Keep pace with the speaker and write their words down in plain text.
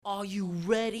Are you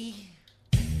ready?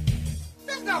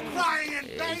 There's no crying in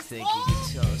baseball! You think you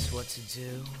can tell us what to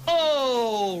do?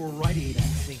 Alrighty You then.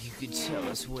 think you can tell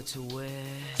us what to wear?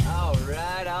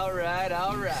 Alright.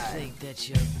 You think that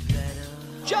you're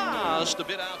better? Just a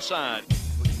bit outside.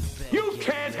 Well, you You better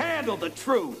can't get handle the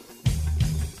truth.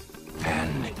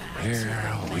 And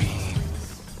here we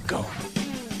go.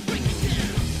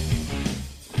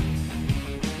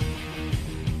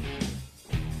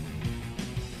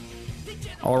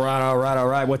 All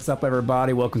right. What's up,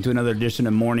 everybody? Welcome to another edition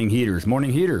of Morning Heaters.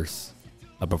 Morning Heaters,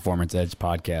 a Performance Edge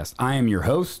podcast. I am your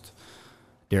host,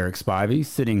 Derek Spivey.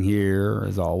 Sitting here,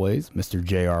 as always, Mr.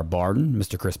 J.R. Barden,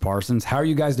 Mr. Chris Parsons. How are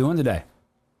you guys doing today?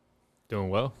 Doing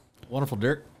well. Wonderful,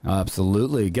 Dirk.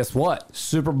 Absolutely. Guess what?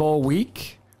 Super Bowl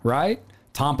week, right?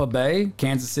 Tampa Bay,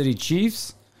 Kansas City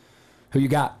Chiefs. Who you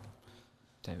got?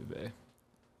 Tampa Bay.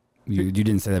 You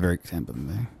didn't say that very Tampa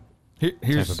Bay.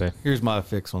 Here's Tampa Bay. here's my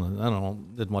fix on it. I don't know,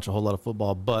 didn't watch a whole lot of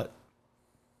football, but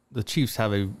the Chiefs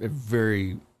have a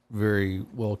very, very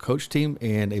well coached team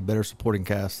and a better supporting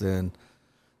cast than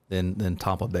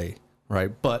Tampa Bay,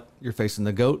 right? But you're facing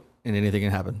the GOAT, and anything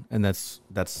can happen, and that's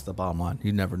the bottom line.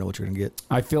 You never know what you're gonna get.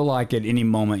 I feel like at any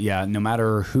moment, no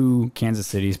matter who Kansas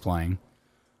City's playing,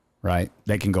 right,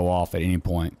 they can go off at any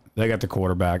point. They got the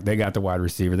quarterback, they got the wide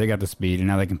receiver, they got the speed, and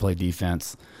now they can play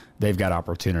defense. They've got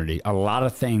opportunity. A lot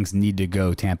of things need to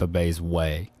go Tampa Bay's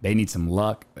way. They need some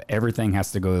luck. Everything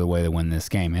has to go the way to win this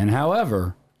game. And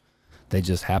however, they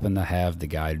just happen to have the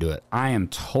guy to do it. I'm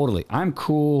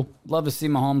cool. Love to see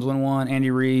Mahomes win one.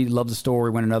 Andy Reid, love the story,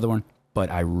 win another one.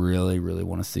 But I really, really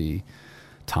want to see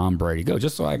Tom Brady go,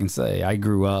 just so I can say I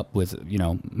grew up with,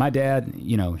 my dad,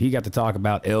 he got to talk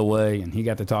about Elway and he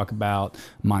got to talk about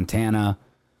Montana.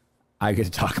 I get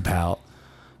to talk about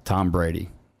Tom Brady,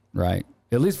 right?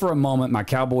 At least for a moment. My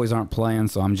Cowboys aren't playing,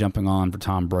 so I'm jumping on for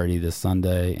Tom Brady this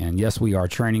Sunday. And yes, we are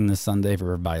training this Sunday for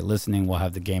everybody listening. We'll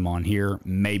have the game on here.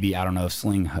 Maybe, I don't know if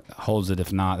Sling holds it.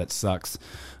 If not, that sucks.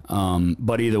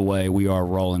 But either way, we are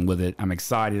rolling with it. I'm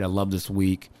excited. I love this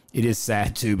week. It is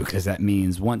sad, too, because that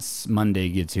means once Monday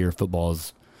gets here,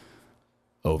 football's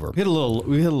over. We hit a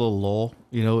little lull,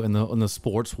 in the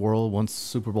sports world once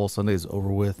Super Bowl Sunday is over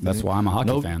with. That's why I'm a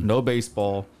hockey fan. No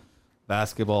baseball,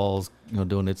 basketball's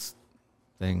doing its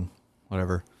thing,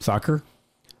 whatever. Soccer?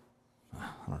 I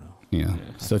don't know. Yeah.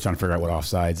 Still trying to figure out what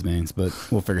offsides means, but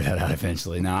we'll figure that out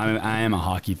eventually. Now, I am a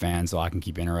hockey fan, so I can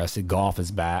keep interested. Golf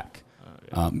is back.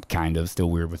 Kind of.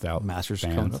 Still weird without Masters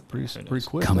fans. coming up pretty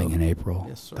quick. Coming in April.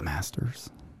 Yes, sir. The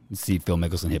Masters. You see Phil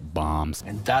Mickelson hit bombs.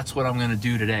 And that's what I'm going to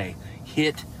do today.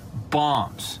 Hit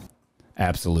bombs.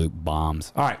 Absolute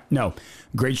bombs. All right. No,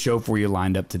 great show for you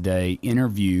lined up today.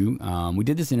 Interview. We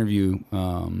did this interview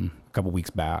a couple weeks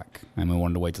back, and we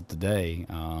wanted to wait till today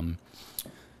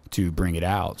to bring it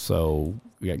out. So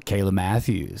we got Caleb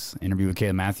Matthews. Interview with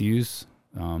Caleb Matthews.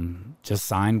 Just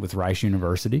signed with Rice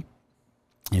University.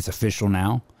 It's official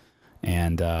now.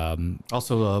 And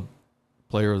Also a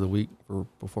player of the week for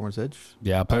Performance Edge.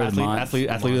 yeah, player of the month. Athlete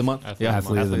of the month.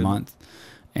 Athlete of the month.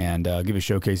 And give a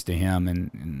showcase to him.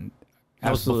 And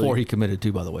That was before he committed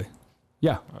too, by the way.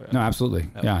 Yeah, no, absolutely.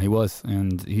 Yeah, he was.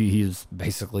 And he's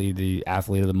basically the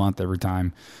athlete of the month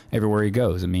everywhere he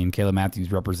goes. I mean, Caleb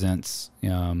Matthews represents,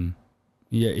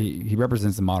 he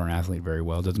represents the modern athlete very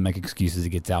well. Doesn't make excuses. He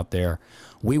gets out there.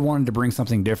 We wanted to bring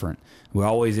something different. We're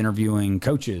always interviewing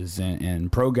coaches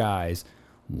and pro guys.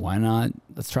 Why not?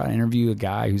 Let's try to interview a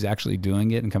guy who's actually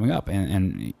doing it and coming up.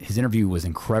 And his interview was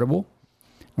incredible.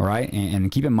 All right.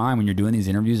 And keep in mind, when you're doing these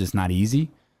interviews, it's not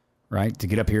easy. Right? To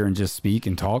get up here and just speak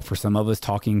and talk. For some of us,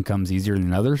 talking comes easier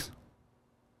than others.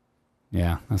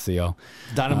 Yeah, I see y'all.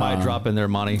 Dynamite drop in there,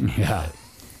 Monty. Yeah.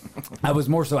 I was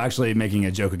more so actually making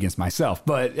a joke against myself,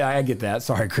 but I get that.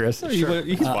 Sorry, Chris.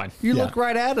 He's fine. You looked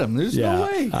right at him. There's no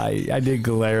way. I did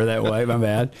glare that way. My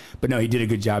bad. But no, he did a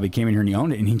good job. He came in here and he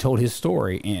owned it, and he told his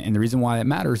story. And the reason why that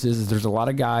matters is there's a lot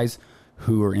of guys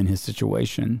who are in his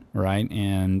situation, right?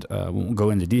 And we won't go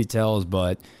into details,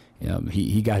 but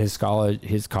he got his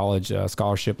college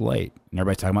scholarship late. And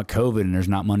everybody's talking about COVID and there's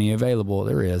not money available.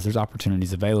 There's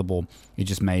opportunities available. It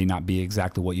just may not be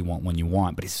exactly what you want when you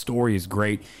want. But his story is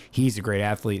great. He's a great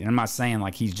athlete. And I'm not saying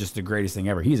like he's just the greatest thing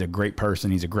ever. He's a great person.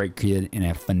 He's a great kid and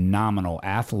a phenomenal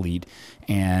athlete.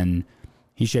 And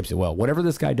he shapes it well. Whatever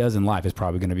this guy does in life is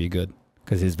probably going to be good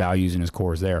because his values and his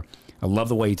core is there. I love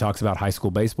the way he talks about high school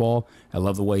baseball. I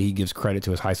love the way he gives credit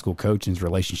to his high school coach and his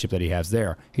relationship that he has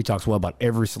there. He talks well about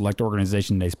every select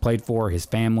organization that he's played for, his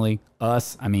family,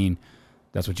 us. I mean,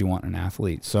 that's what you want in an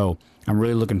athlete. So I'm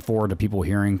really looking forward to people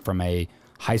hearing from a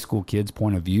high school kid's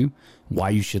point of view.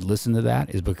 Why you should listen to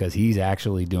that is because he's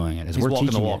actually doing it. As He's we're walking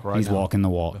the teaching walk it, right he's now. walking the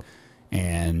walk.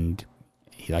 And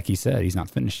like he said, he's not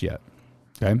finished yet.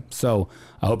 Okay, so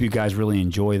I hope you guys really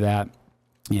enjoy that,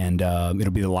 and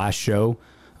it'll be the last show,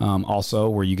 also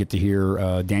where you get to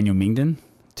hear Daniel Mingden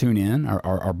tune in.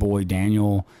 Our boy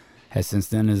Daniel has since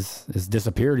then has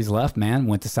disappeared. He's left, man.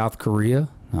 Went to South Korea,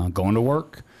 going to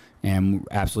work, and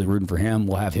absolutely rooting for him.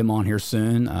 We'll have him on here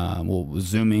soon. We'll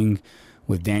zooming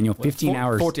with Daniel. 15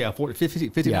 hours.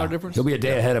 15 hour difference. He'll be a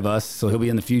day ahead of us, so he'll be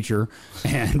in the future.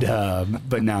 And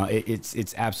but no,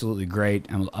 it's absolutely great.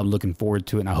 I'm looking forward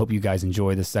to it, and I hope you guys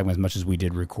enjoy this segment as much as we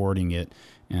did recording it.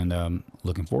 And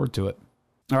looking forward to it.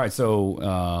 All right,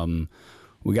 so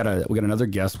we got another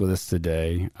guest with us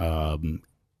today.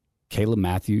 Caleb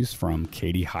Matthews from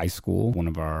Katy High School, one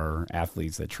of our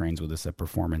athletes that trains with us at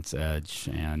Performance Edge,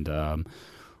 and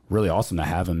really awesome to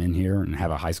have him in here and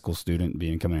have a high school student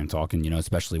coming in and talking,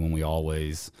 especially when we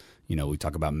always, we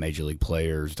talk about major league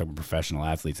players, we talk about professional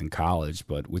athletes in college,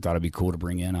 but we thought it'd be cool to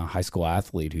bring in a high school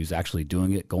athlete who's actually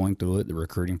doing it, going through it, the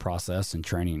recruiting process and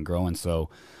training and growing. So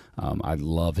I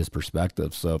love his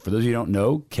perspective. So for those of you who don't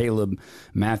know, Caleb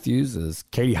Matthews is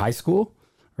Katy High School,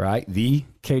 right? The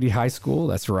Katy High School.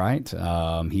 That's right.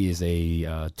 He is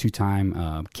a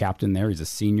two-time captain there. He's a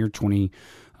senior,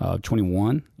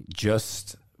 21,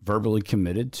 just verbally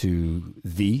committed to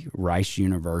the Rice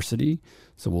University.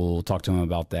 So we'll talk to him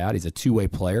about that. He's a two-way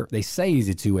player. They say he's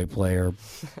a two-way player.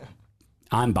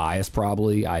 I'm biased,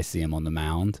 probably. I see him on the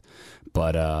mound.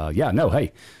 But,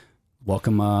 hey,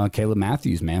 welcome, Caleb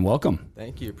Matthews, man. Welcome.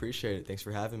 Thank you. Appreciate it. Thanks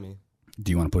for having me.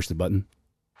 Do you want to push the button?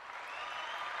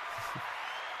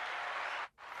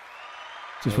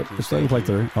 Just let you play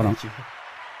through. Hold on.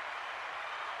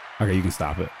 Okay, you can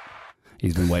stop it.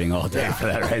 He's been waiting all day for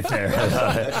that right there.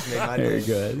 Very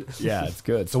good. Yeah, it's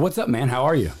good. So what's up, man? How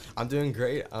are you? I'm doing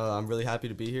great. I'm really happy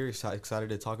to be here. Excited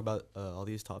to talk about all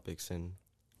these topics and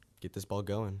get this ball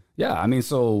going. Yeah, I mean,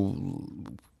 so,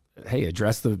 hey,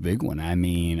 address the big one. I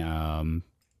mean,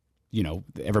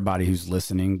 everybody who's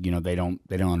listening, they don't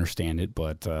understand it,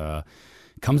 but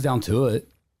comes down to it.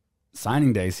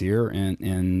 Signing day's here,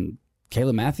 and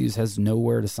Caleb Matthews has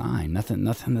nowhere to sign, nothing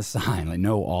to sign, like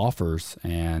no offers.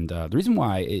 And the reason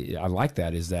why I like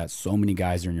that is that so many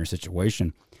guys are in your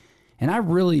situation. And I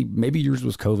really, maybe yours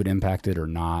was COVID impacted or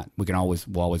not. We'll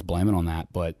always blame it on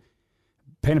that. But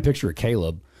paint a picture of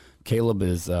Caleb. Caleb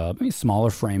is a smaller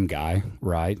frame guy,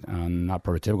 right? Not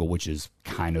prototypical, which is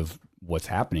kind of what's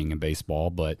happening in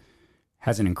baseball, but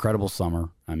has an incredible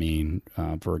summer. I mean,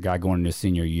 for a guy going into his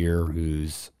senior year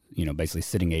who's, basically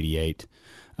sitting 88,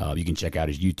 you can check out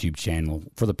his YouTube channel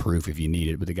for the proof if you need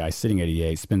it. But the guy sitting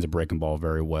 88 spins a breaking ball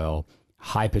very well,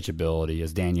 high pitch ability,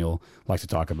 as Daniel likes to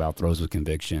talk about, throws with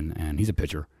conviction, and he's a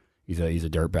pitcher. He's a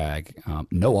dirtbag.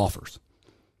 No offers,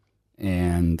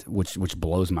 and which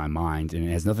blows my mind. And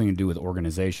it has nothing to do with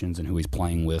organizations and who he's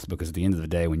playing with, because at the end of the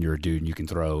day, when you're a dude and you can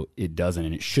throw, it doesn't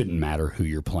and it shouldn't matter who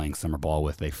you're playing summer ball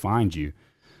with. They find you.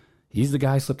 He's the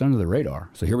guy who slipped under the radar.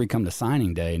 So here we come to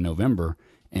signing day in November,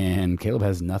 and Caleb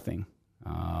has nothing.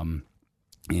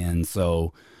 And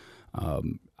so,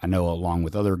 I know along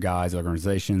with other guys,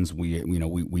 organizations, we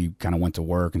kind of went to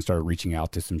work and started reaching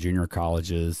out to some junior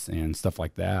colleges and stuff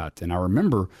like that. And I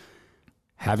remember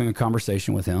having a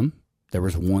conversation with him. There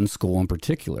was one school in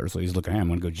particular. So he's looking, hey, I'm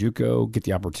going to go JUCO, get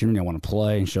the opportunity. I want to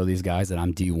play and show these guys that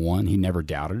I'm D1. He never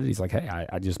doubted it. He's like, hey,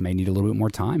 I just may need a little bit more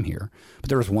time here. But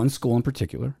there was one school in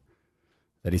particular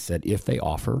that he said, if they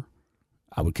offer,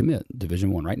 I would commit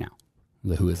Division I right now.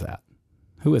 Who is that?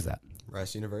 Who is that?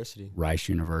 Rice University. Rice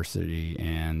University.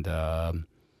 And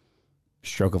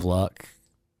stroke of luck,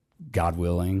 God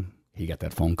willing, he got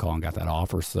that phone call and got that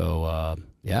offer. So,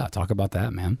 talk about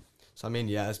that, man. So,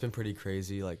 it's been pretty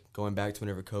crazy. Like, going back to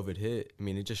whenever COVID hit,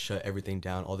 it just shut everything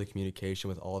down, all the communication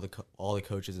with all the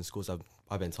coaches and schools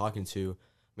I've been talking to.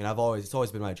 It's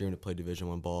always been my dream to play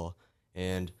Division I ball.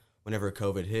 And whenever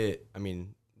COVID hit,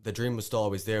 the dream was still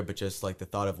always there, but just like the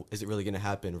thought of, is it really going to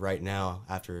happen right now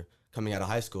after coming out of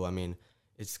high school?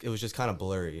 It was just kind of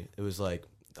blurry. It was like,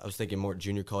 I was thinking more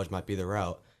junior college might be the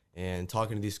route, and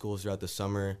talking to these schools throughout the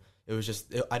summer, it was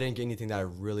just, I didn't get anything that I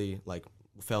really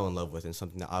fell in love with and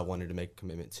something that I wanted to make a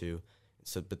commitment to.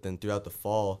 So, but then throughout the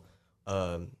fall,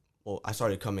 I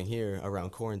started coming here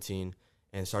around quarantine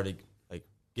and started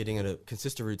getting in a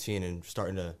consistent routine and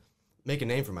starting to make a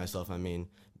name for myself.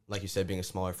 Like you said, being a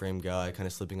smaller frame guy, kind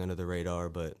of slipping under the radar,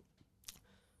 but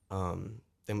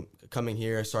then coming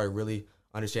here, I started really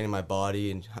understanding my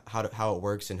body and how it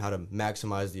works and how to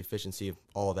maximize the efficiency of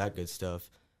all that good stuff.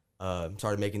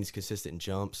 Started making these consistent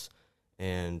jumps,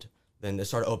 and then it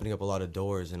started opening up a lot of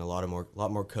doors and a lot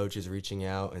more coaches reaching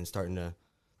out and starting to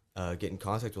get in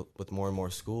contact with more and more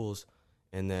schools.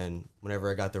 And then whenever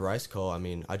I got the Rice call, I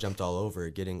mean, I jumped all over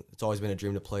it. It's always been a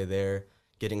dream to play there.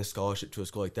 Getting a scholarship to a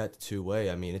school like that,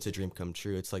 two-way, I mean, it's a dream come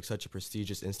true. It's like such a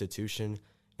prestigious institution,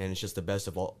 and it's just the best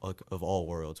of all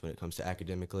worlds when it comes to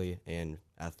academically and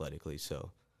athletically.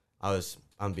 So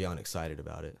I'm beyond excited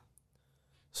about it.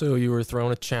 So you were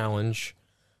thrown a challenge,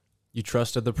 you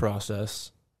trusted the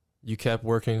process, you kept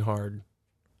working hard,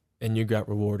 and you got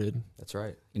rewarded. That's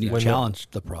right. And you When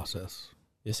challenged the process.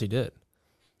 Yes, he did.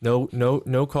 No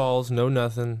calls, no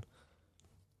nothing.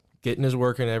 Getting his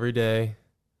work in every day,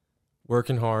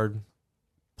 working hard,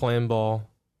 playing ball,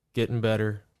 getting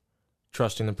better,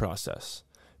 trusting the process.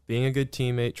 Being a good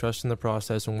teammate, trusting the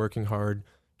process and working hard,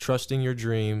 trusting your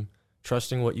dream,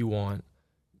 trusting what you want,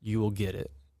 you will get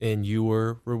it. And you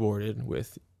were rewarded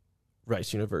with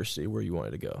Rice University where you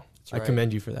wanted to go. That's right. I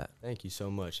commend you for that. Thank you so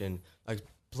much. And like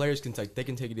players they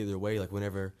can take it either way. Like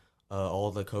whenever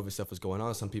all the COVID stuff was going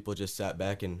on, some people just sat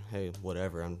back and, hey,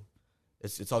 whatever.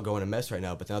 It's all going a mess right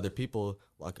now. But then other people,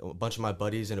 like a bunch of my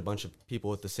buddies and a bunch of people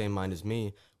with the same mind as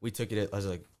me, we took it as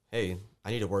like, hey,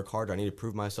 I need to work harder. I need to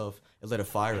prove myself. It lit a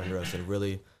fire under us and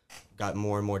really got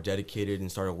more and more dedicated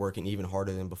and started working even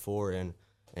harder than before. And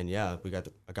yeah,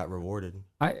 I got rewarded.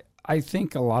 I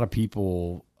think a lot of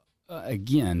people,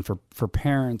 again, for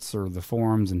parents or the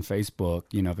forums and Facebook,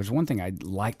 you know, if there's one thing I'd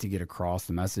like to get across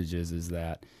the messages is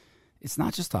that it's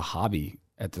not just a hobby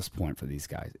at this point for these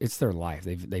guys. It's their life.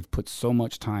 They've put so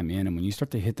much time in, and when you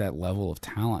start to hit that level of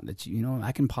talent that you know,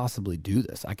 I can possibly do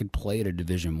this. I could play at a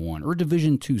Division I or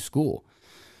Division II school.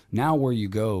 Now where you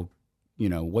go, you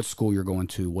know, what school you're going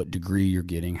to, what degree you're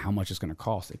getting, how much it's going to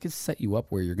cost. It could set you up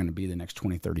where you're going to be the next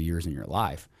 20, 30 years in your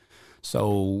life.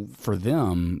 So for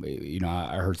them, you know,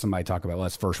 I heard somebody talk about, well,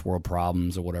 that's first world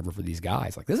problems or whatever for these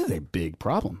guys. Like, this is a big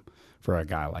problem for a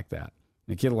guy like that.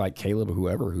 A kid like Caleb or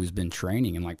whoever who's been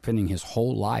training and like pinning his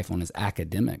whole life on his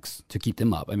academics to keep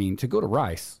them up. I mean, to go to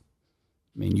Rice,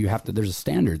 I mean, you have to, there's a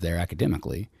standard there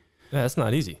academically. Yeah, that's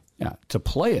not easy. Yeah. To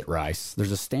play at Rice,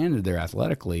 there's a standard there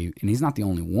athletically, and he's not the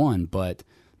only one, but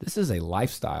this is a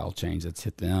lifestyle change that's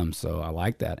hit them. So I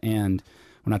like that. And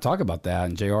when I talk about that,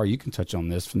 and JR, you can touch on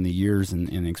this from the years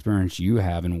and experience you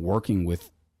have in working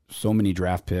with so many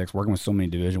draft picks, working with so many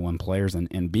Division I players,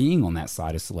 and being on that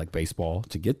side of select baseball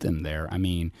to get them there. I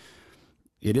mean,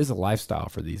 it is a lifestyle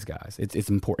for these guys. It's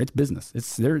important. It's business.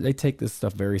 They take this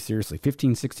stuff very seriously.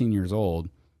 15, 16 years old.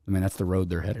 I mean, that's the road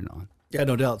they're headed on. Yeah,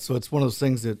 no doubt. So it's one of those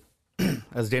things that,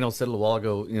 as Daniel said a little while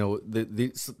ago, you know,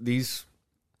 these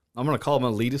I'm going to call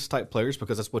them elitist type players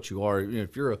because that's what you are. You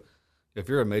know, if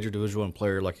you're a major Division I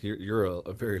player, like you're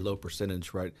a very low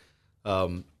percentage, right?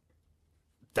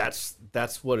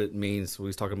 That's what it means when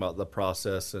he's talking about the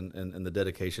process and the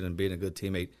dedication and being a good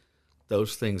teammate.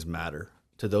 Those things matter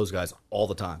to those guys all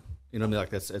the time. You know what I mean? Like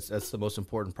that's the most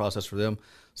important process for them.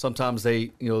 Sometimes they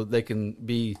can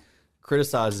be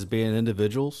criticized as being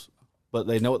individuals, but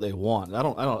they know what they want.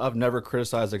 I've never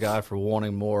criticized a guy for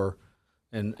wanting more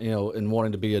and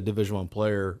wanting to be a Division I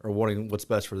player or wanting what's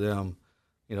best for them.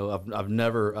 You know, I've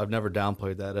never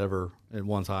downplayed that ever at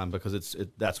one time because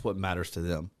that's what matters to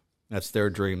them. That's their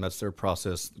dream. That's their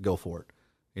process. Go for it.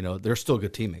 You know, they're still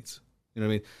good teammates. You know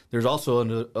what I mean? There's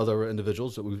also other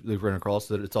individuals that we've run across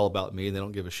that it's all about me and they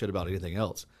don't give a shit about anything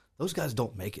else. Those guys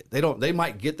don't make it. They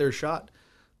might get their shot,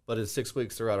 but in 6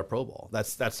 weeks they're out of pro ball.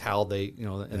 That's how they, you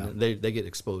know, and they get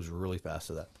exposed really fast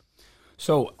to that.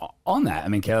 So on that, I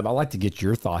mean, Caleb, I'd like to get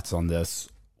your thoughts on this.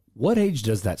 What age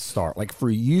does that start? Like for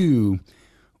you,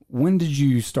 when did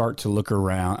you start to look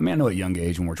around? I mean, I know at young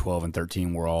age when we're 12 and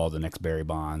 13, we're all the next Barry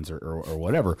Bonds or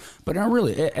whatever. But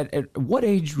really, at what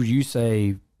age would you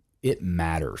say it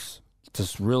matters to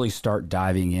really start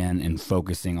diving in and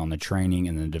focusing on the training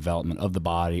and the development of the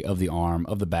body, of the arm,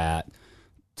 of the bat,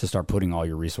 to start putting all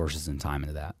your resources and time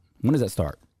into that? When does that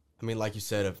start? I mean, like you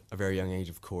said, a very young age,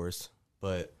 of course.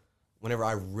 But whenever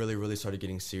I really, really started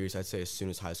getting serious, I'd say as soon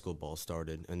as high school ball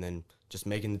started. And then just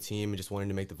making the team and just wanting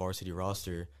to make the varsity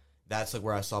roster, that's like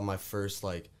where I saw my first,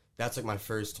 that's like my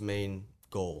first main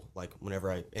goal. Like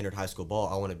whenever I entered high school ball,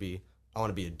 I want to be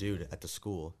a dude at the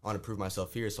school. I want to prove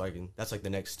myself here that's like the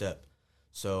next step.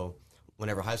 So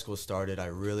whenever high school started, I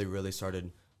really, really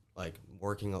started like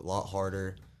working a lot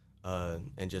harder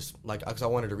and just like, because I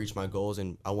wanted to reach my goals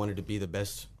and I wanted to be the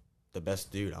best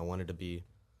dude. I wanted to be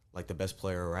like the best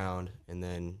player around, and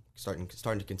then starting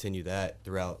to continue that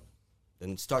throughout,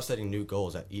 then start setting new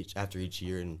goals after each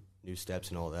year and new steps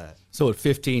and all that. So at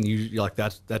 15, you're like,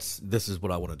 this is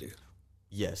what I want to do.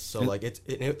 Yes. So like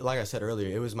like I said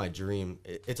earlier, it was my dream.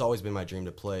 It's always been my dream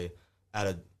to play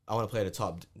I want to play at a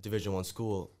top Division I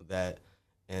school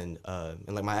And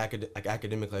like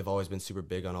academically, I've always been super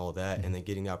big on all of that. And then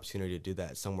getting the opportunity to do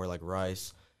that somewhere like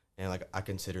Rice, and like I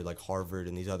consider like Harvard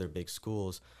and these other big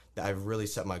schools, that I've really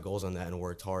set my goals on that and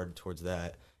worked hard towards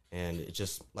that. And it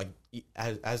just like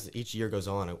as each year goes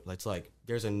on, it's like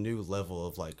there's a new level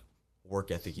of like work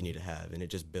ethic you need to have, and it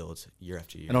just builds year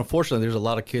after year. And unfortunately, there's a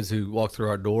lot of kids who walk through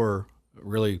our door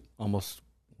really almost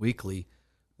weekly.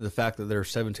 The fact that they're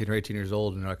 17 or 18 years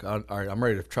old and they're like, all right, I'm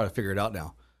ready to try to figure it out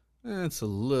now. It's a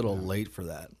little late for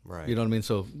that. Right. You know what I mean?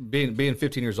 So being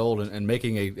 15 years old and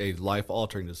making a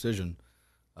life-altering decision,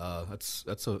 that's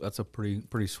a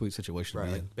pretty sweet situation to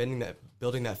be in. Like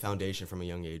building that foundation from a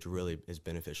young age really is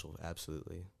beneficial.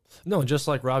 Absolutely. No, just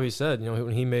like Robbie said,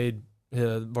 when he made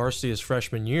varsity his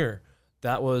freshman year,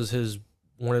 that was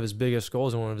one of his biggest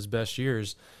goals and one of his best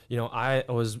years. I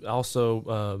was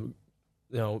also,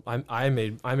 I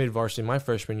made varsity my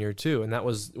freshman year too, and that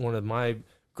was one of my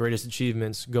greatest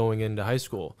achievements going into high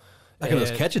school. Back in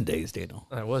those catching days, Daniel.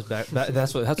 I was back.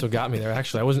 That's what got me there.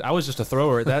 Actually, I was just a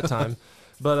thrower at that time.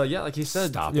 But yeah, like he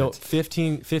said,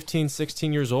 15,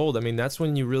 16 years old. I mean, that's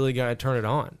when you really got to turn it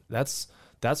on. That's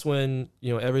when,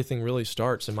 everything really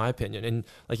starts, in my opinion. And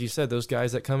like you said, those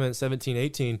guys that come in at 17,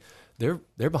 18,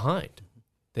 they're behind.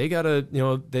 They got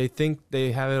to, they think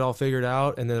they have it all figured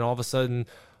out. And then all of a sudden,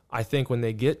 I think when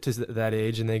they get to that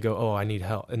age and they go, oh, I need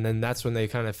help. And then that's when they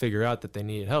kind of figure out that they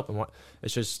needed help. And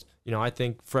it's just, I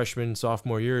think freshman,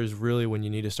 sophomore year is really when you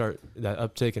need to start that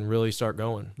uptake and really start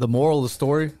going. The moral of the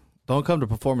story, don't come to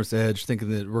Performance Edge thinking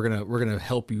that we're gonna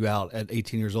help you out at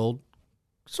 18 years old.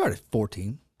 Start at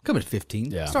 14. Come at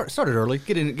 15. Yeah. Start it early.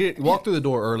 Walk through the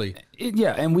door early.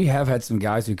 And we have had some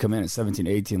guys who come in at 17,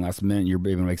 18 last minute. You're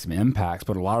able to make some impacts,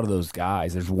 but a lot of those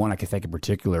guys, there's one I can think in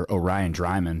particular, Orion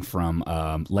Dryman from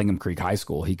Langham Creek High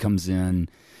School. He comes in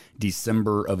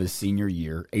December of his senior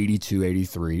year, 82,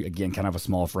 83. Again, kind of a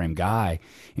small frame guy.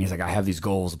 And he's like, I have these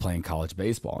goals of playing college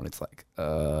baseball. And it's like,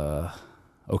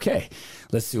 okay,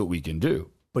 let's see what we can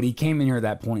do. But he came in here at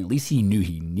that point, at least he knew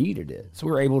he needed it. So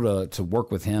we were able to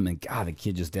work with him, and God, the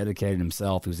kid just dedicated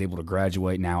himself. He was able to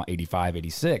graduate now 85,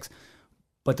 86.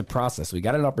 But the process, we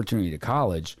got an opportunity to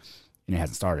college, and it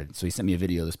hasn't started. So he sent me a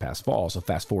video this past fall. So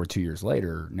fast forward 2 years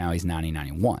later, now he's 90,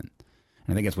 91. And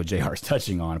I think that's what JR is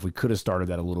touching on. If we could have started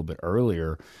that a little bit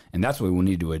earlier, and that's what we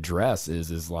need to address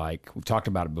is like, we've talked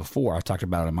about it before. I talked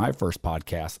about it in my first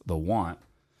podcast, the want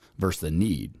versus the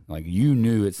need. Like, you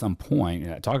knew at some point,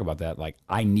 and I talk about that, like,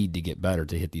 I need to get better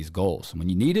to hit these goals. And when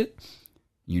you need it,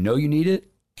 you need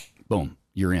it, boom,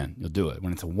 you're in. You'll do it.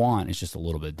 When it's a want, it's just a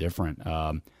little bit different.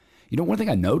 One thing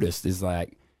I noticed is,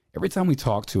 like, every time we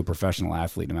talk to a professional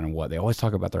athlete, no matter what, they always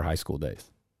talk about their high school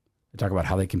days. They talk about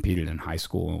how they competed in high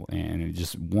school, and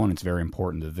it's very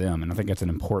important to them. And I think that's an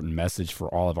important message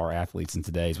for all of our athletes in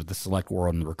today's, with the select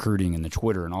world and the recruiting and the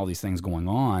Twitter and all these things going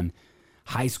on.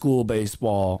 High school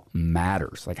baseball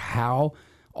matters. Like, how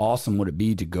awesome would it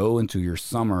be to go into your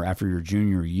summer after your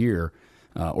junior year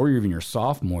or even your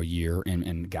sophomore year and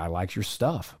a guy likes your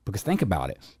stuff? Because think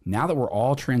about it. Now that we're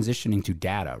all transitioning to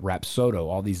data, Rapsodo,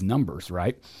 all these numbers,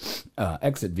 right?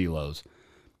 Exit velos.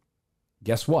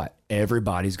 Guess what?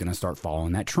 Everybody's going to start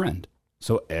following that trend.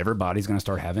 So everybody's going to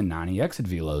start having 90 exit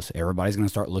velos. Everybody's going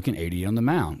to start looking 80 on the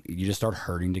mound. You just start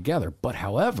herding together. But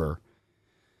however,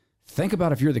 think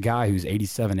about if you're the guy who's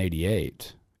 87,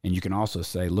 88, and you can also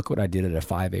say, look what I did at a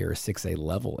 5A or a 6A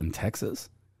level in Texas.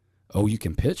 Oh, you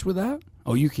can pitch with that?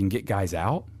 Oh, you can get guys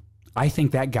out? I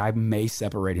think that guy may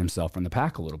separate himself from the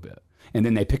pack a little bit. And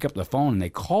then they pick up the phone and they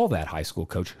call that high school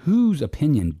coach, whose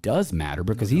opinion does matter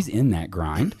because he's in that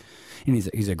grind, and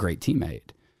he's a great teammate.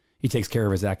 He takes care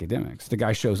of his academics. The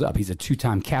guy shows up. He's a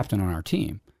 2-time captain on our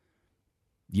team.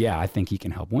 Yeah, I think he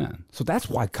can help win. So that's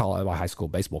why high school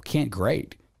baseball can't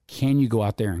grade. Can you go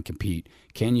out there and compete?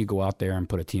 Can you go out there and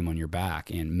put a team on your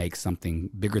back and make something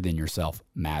bigger than yourself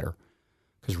matter?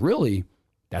 Because really,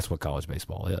 that's what college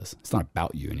baseball is. It's not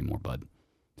about you anymore, bud.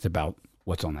 It's about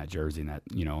what's on that jersey and that,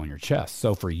 on your chest.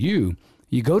 So for you,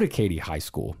 you go to Katy High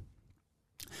School.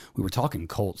 We were talking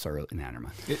Colts earlier. Never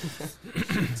mind.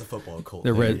 It's a football Colt.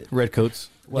 They're red coats.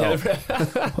 Well,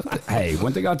 hey,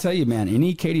 one thing I'll tell you, man,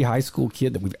 any Katy High School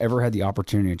kid that we've ever had the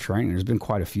opportunity to train, and there's been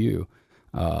quite a few,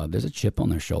 there's a chip on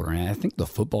their shoulder. And I think the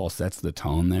football sets the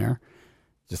tone there,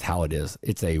 just how it is.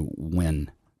 It's a win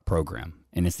program,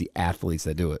 and it's the athletes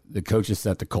that do it. The coaches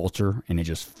set the culture, and it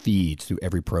just feeds through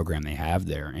every program they have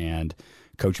there. And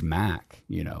Coach Mack,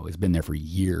 has been there for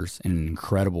years, and an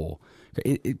incredible.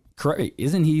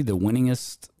 Isn't he the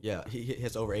winningest? Yeah, he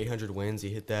has over 800 wins. He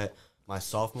hit that my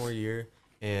sophomore year,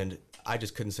 and I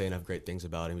just couldn't say enough great things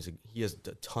about him. He has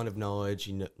a ton of knowledge.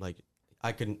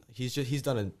 He's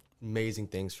done amazing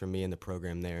things for me in the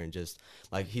program there, and just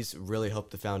like he's really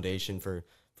helped the foundation for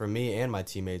me and my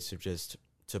teammates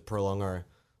to prolong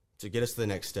to get us to the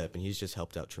next step, and he's just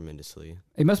helped out tremendously.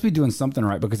 He must be doing something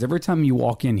right, because every time you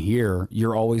walk in here,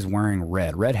 you're always wearing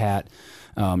red hat,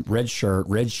 red shirt,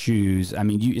 red shoes. I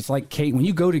mean, it's like Kate. When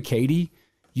you go to Katy,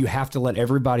 you have to let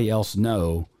everybody else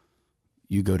know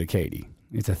you go to Katy.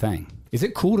 It's a thing. Is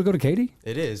it cool to go to Katy?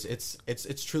 It is.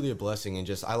 It's truly a blessing, and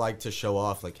just I like to show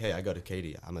off, like, hey, I go to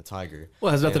Katy. I'm a Tiger. Well,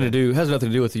 it has nothing to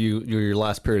do with your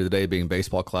last period of the day being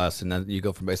baseball class, and then you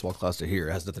go from baseball class to here.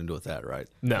 It has nothing to do with that, right?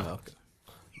 No. Okay.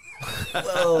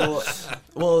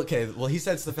 Okay. Well, he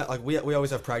said stuff like we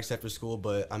always have practice after school,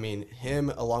 but I mean, him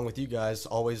along with you guys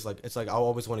always it's like I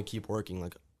always want to keep working.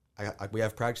 Like, we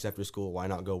have practice after school. Why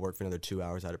not go work for another 2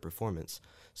 hours out of performance?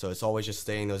 So it's always just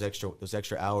staying those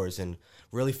extra hours and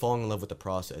really falling in love with the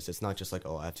process. It's not just like,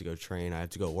 oh, I have to go train, I have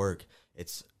to go work.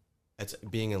 It's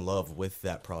being in love with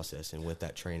that process and with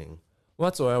that training. Well,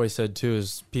 that's what I always said too.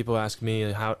 Is people ask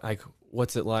me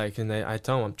what's it like, and I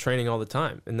tell them I'm training all the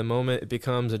time. And the moment it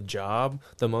becomes a job,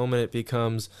 the moment it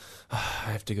becomes, I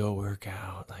have to go work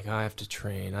out, like I have to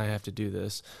train, I have to do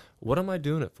this. What am I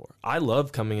doing it for? I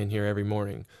love coming in here every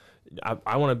morning.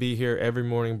 I want to be here every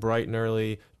morning bright and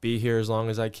early, be here as long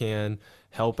as I can,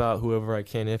 help out whoever I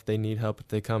can if they need help, if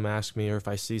they come ask me, or if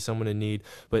I see someone in need.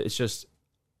 But it's just,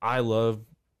 I love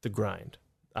the grind.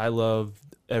 I love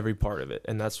every part of it.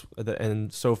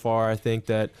 And so far, I think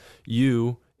that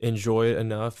you enjoy it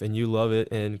enough and you love it.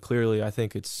 And clearly, I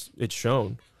think it's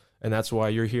shown. And that's why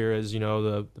you're here as,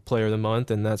 the player of the month.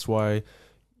 And that's why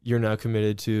you're now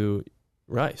committed to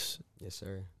Rice. Yes,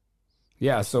 sir.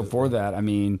 Yeah, so for that, I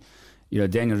mean,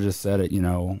 Daniel just said it,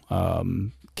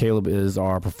 Caleb is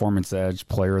our Performance Edge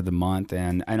Player of the Month,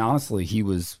 and honestly, he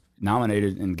was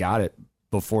nominated and got it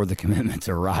before the commitment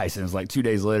to Rice, and it was like 2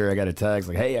 days later, I got a text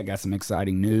like, hey, I got some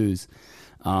exciting news.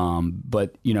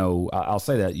 But, I'll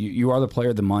say that you are the Player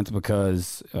of the Month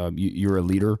because you're a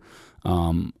leader.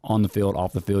 On the field,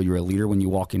 off the field, you're a leader. When you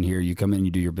walk in here, you come in, you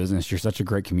do your business. You're such a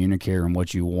great communicator in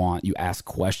what you want. You ask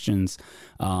questions,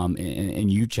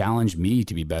 and you challenge me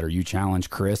to be better. You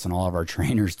challenge Chris and all of our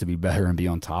trainers to be better and be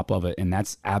on top of it. And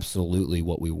that's absolutely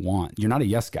what we want. You're not a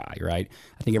yes guy, right?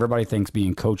 I think everybody thinks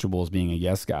being coachable is being a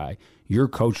yes guy. You're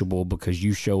coachable because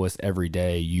you show us every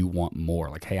day you want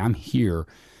more. Like, hey, I'm here.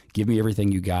 Give me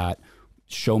everything you got.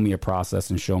 Show me a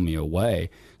process and show me a way.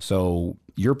 So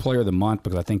you're Player of the Month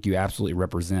because I think you absolutely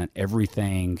represent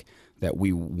everything that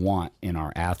we want in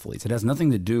our athletes. It has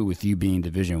nothing to do with you being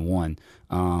Division I.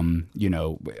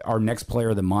 Our next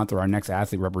Player of the Month or our next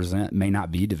athlete represent may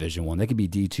not be Division I. They could be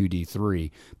D2,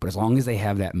 D3. But as long as they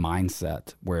have that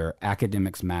mindset where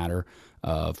academics matter,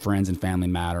 friends and family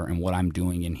matter, and what I'm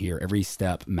doing in here, every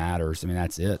step matters. I mean,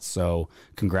 that's it. So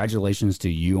congratulations to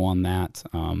you on that.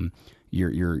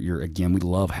 You're again, we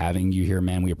love having you here,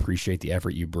 man. We appreciate the effort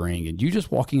you bring, and you just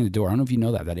walking in the door. I don't know if you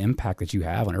know that impact that you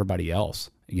have on everybody else.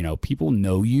 People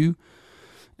know you,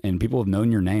 and people have known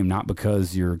your name not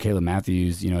because you're Caleb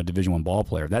Matthews, a Division I ball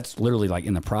player. That's literally like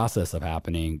in the process of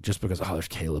happening, just because there's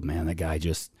Caleb, man. That guy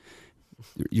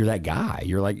you're that guy.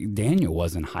 You're like Daniel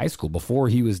was in high school before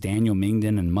he was Daniel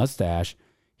Mingden and Mustache.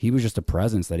 He was just a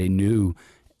presence that he knew.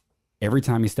 Every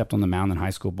time he stepped on the mound in high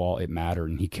school ball, it mattered,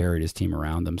 and he carried his team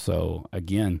around him. So,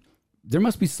 again, there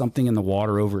must be something in the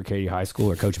water over at Katy High School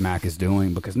or Coach Mack is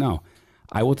doing, because, no,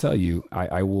 I will tell you,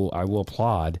 I will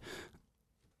applaud.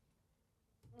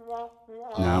 No,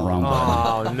 wrong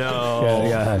button. Oh, no.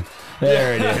 Yeah.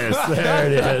 There it is. There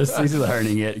it is. He's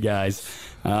learning it, guys.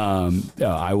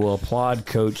 I will applaud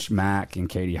Coach Mack and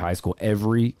Katy High School.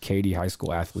 Every Katy High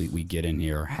School athlete we get in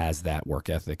here has that work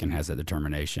ethic and has that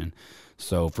determination.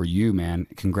 So for you, man,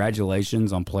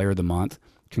 congratulations on Player of the Month.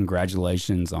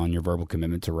 Congratulations on your verbal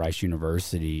commitment to Rice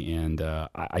University. And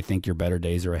I think your better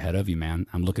days are ahead of you, man.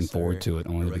 I'm looking forward to it.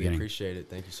 Only the beginning. Appreciate it.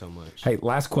 Thank you so much. Hey,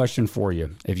 last question for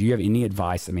you. If you have any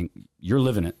advice, I mean, you're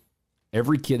living it.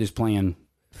 Every kid is playing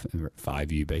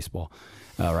 5U baseball.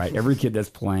 Right. Every kid that's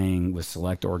playing with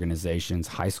select organizations,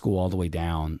 high school all the way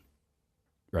down,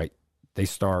 right?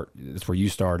 That's where you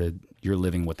started. You're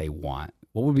living what they want.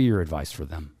 What would be your advice for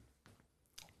them?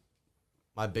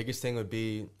 My biggest thing would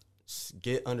be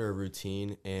get under a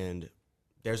routine, and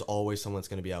there's always someone that's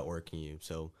going to be outworking you.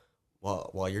 So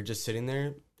while you're just sitting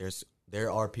there, there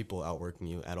are people outworking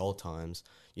you at all times.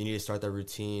 You need to start that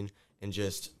routine and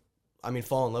just,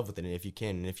 fall in love with it if you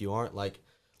can. And if you aren't, like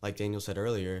Daniel said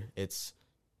earlier, it's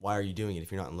why are you doing it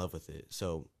if you're not in love with it?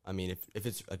 So, if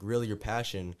it's like really your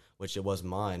passion, which it was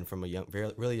mine from a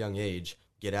really young age,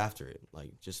 get after it.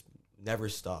 Like, just never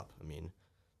stop.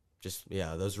 just,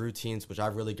 yeah, those routines, which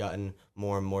I've really gotten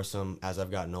more and more some as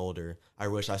I've gotten older. I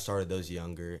wish I started those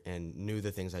younger and knew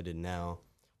the things I did now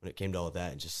when it came to all of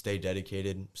that, and just stay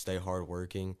dedicated, stay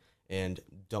hardworking, and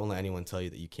don't let anyone tell you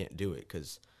that you can't do it.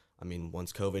 Because, I mean,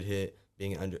 once COVID hit,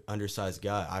 being an undersized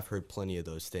guy, I've heard plenty of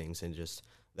those things, and just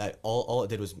that all it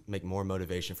did was make more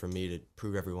motivation for me to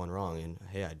prove everyone wrong. And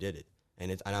hey, I did it,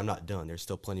 and I'm not done. There's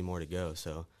still plenty more to go.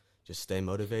 So just stay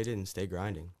motivated and stay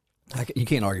grinding. You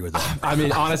can't argue with that. I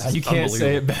mean, honestly, you can't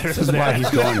say it better This is than why that. he's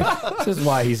going. This is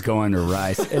why he's going to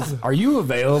Rice. Are you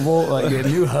available? Like a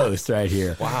new host right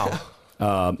here. Wow.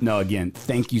 No, again,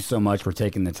 thank you so much for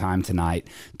taking the time tonight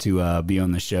to be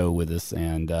on the show with us,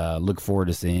 and look forward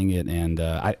to seeing it. And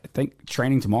I think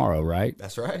training tomorrow, right?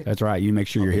 That's right. That's right. You make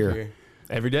sure I'll you're be here.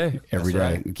 Every day. Every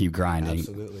That's day. right. Keep grinding.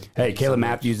 Absolutely. Hey, Thank you Caleb so much.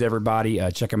 Matthews,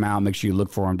 everybody, check him out. Make sure you look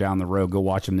for him down the road. Go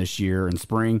watch him this year in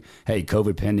spring. Hey,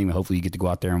 COVID pending. Hopefully you get to go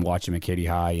out there and watch him at Katy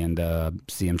High and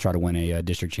see him try to win a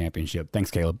district championship. Thanks,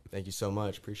 Caleb. Thank you so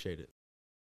much. Appreciate it.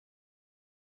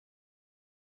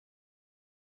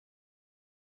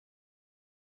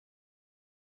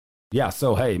 Yeah,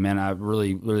 so hey, man, I'm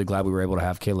really glad we were able to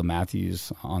have Caleb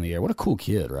Matthews on the air. What a cool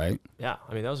kid, right? Yeah,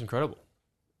 I mean, that was incredible.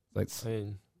 Like, I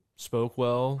mean, spoke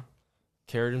well,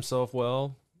 carried himself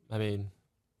well. I mean,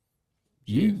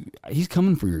 he's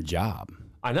coming for your job.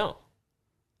 I know.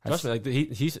 Trust me, like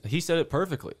he said it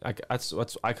perfectly.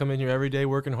 That's I come in here every day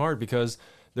working hard because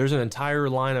there's an entire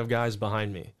line of guys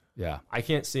behind me. Yeah. I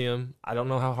can't see them. I don't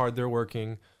know how hard they're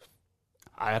working.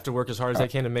 I have to work as hard as I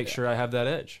can to make sure I have that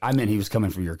edge. I meant he was coming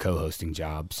for your co-hosting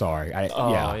job. Sorry.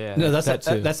 Yeah. No, that's that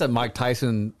too. that's that Mike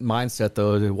Tyson mindset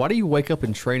though. Why do you wake up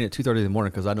and train at 2:30 in the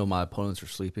morning? Because I know my opponents are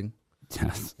sleeping.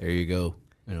 Yes. There you go.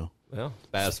 You know, Well,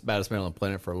 baddest man on the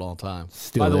planet for a long time.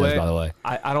 Still by the is, way,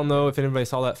 I don't know if anybody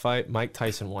saw that fight. Mike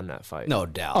Tyson won that fight. No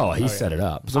doubt. Oh, he set it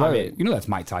up. So I mean- you know that's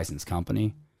Mike Tyson's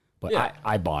company. But Yeah.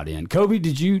 I bought in. Kobe,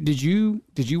 did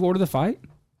you order the fight?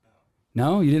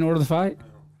 No, you didn't order the fight?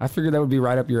 I figured that would be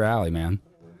right up your alley, man.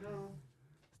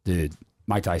 Dude,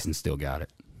 Mike Tyson still got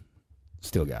it.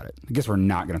 Still got it. I guess we're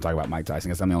not going to talk about Mike Tyson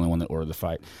because I'm the only one that ordered the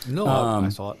fight. No, I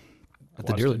saw it at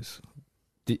the watched deer it. leagues.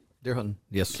 Deer hunting.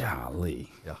 Yes. Golly.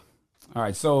 Yeah. All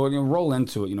right, so roll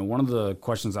into it. One of the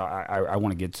questions I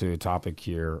want to get to a topic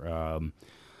here,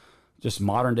 just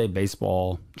modern day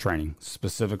baseball training,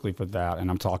 specifically for that. And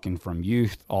I'm talking from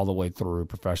youth all the way through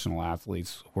professional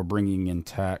athletes. We're bringing in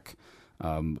tech.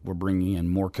 We're bringing in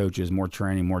more coaches, more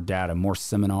training, more data, more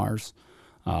seminars,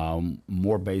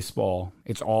 more baseball.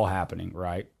 It's all happening,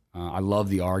 right? I love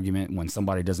the argument when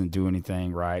somebody doesn't do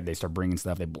anything right. They start bringing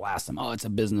stuff. They blast them. Oh, it's a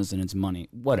business and it's money.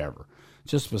 Whatever.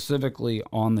 Just specifically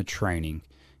on the training,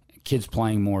 kids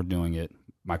playing more, doing it.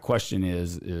 My question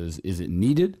is it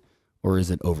needed or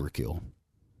is it overkill?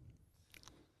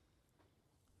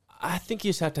 I think you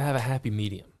just have to have a happy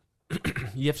medium.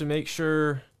 You have to make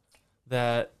sure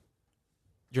that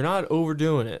you're not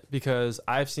overdoing it, because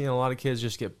I've seen a lot of kids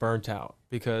just get burnt out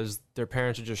because their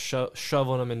parents are just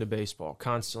shoveling them into baseball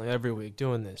constantly every week,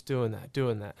 doing this, doing that,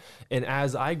 doing that. And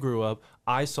as I grew up,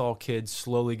 I saw kids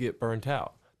slowly get burnt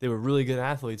out. They were really good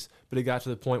athletes, but it got to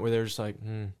the point where they're just like,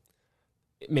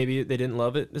 maybe they didn't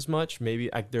love it as much. Maybe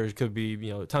there could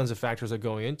be, tons of factors that are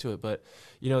going into it. But,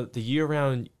 the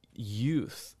year-round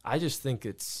youth, I think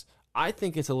it's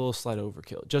a little slight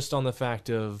overkill, just on the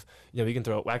fact of, I can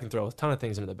throw a ton of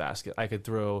things into the basket. I could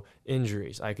throw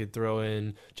injuries. I could throw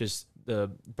in just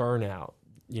the burnout,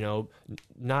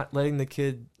 not letting the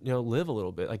kid, live a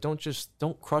little bit. Like,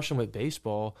 don't crush him with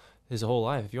baseball his whole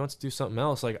life. If he wants to do something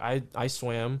else, like I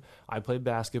swam, I played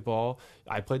basketball,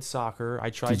 I played soccer,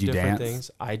 I tried different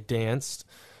things. I danced.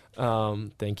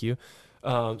 Thank you.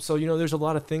 So, there's a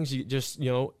lot of things you just,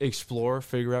 explore,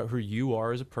 figure out who you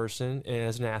are as a person and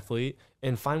as an athlete,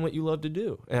 and find what you love to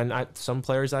do. And some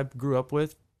players I grew up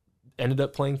with ended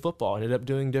up playing football, ended up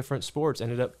doing different sports,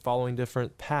 ended up following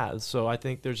different paths. So I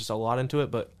think there's just a lot into it,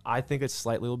 but I think it's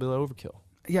slightly a little bit overkill.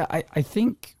 Yeah, I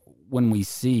think when we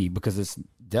see, because it's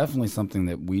definitely something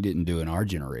that we didn't do in our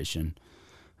generation,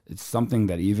 it's something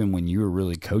that even when you were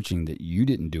really coaching that you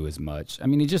didn't do as much. I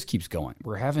mean, it just keeps going.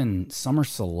 We're having summer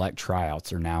select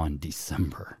tryouts are now in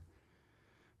December,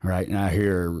 right? And I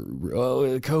hear,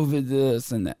 COVID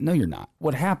this and that. No, you're not.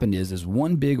 What happened is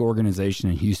one big organization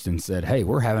in Houston said, hey,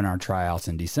 we're having our tryouts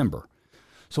in December.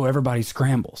 So everybody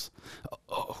scrambles.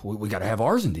 Oh, we got to have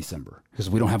ours in December, because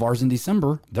if we don't have ours in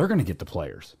December, they're going to get the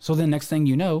players. So then next thing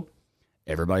you know,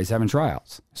 everybody's having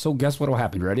tryouts. So guess what will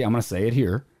happen? Ready? I'm going to say it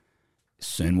here.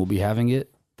 Soon we'll be having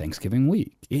it Thanksgiving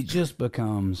week. It just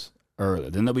becomes early.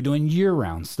 Then they'll be doing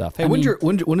year-round stuff. Hey, when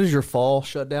does your fall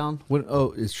shut down?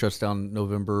 It shuts down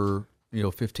November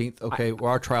 15th. Okay,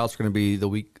 well, our tryouts are going to be the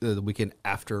weekend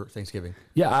after Thanksgiving.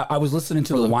 Yeah, I was listening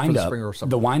to For the the Wind Up, spring or something.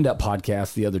 the Wind Up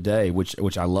podcast the other day,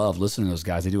 which I love listening to those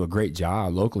guys. They do a great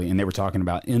job locally, and they were talking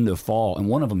about end of fall, and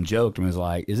one of them joked and was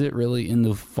like, "Is it really end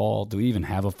of fall? Do we even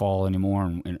have a fall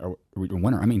anymore? Or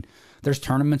winter? I mean, there's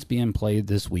tournaments being played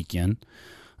this weekend.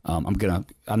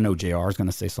 I know JR is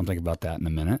gonna say something about that in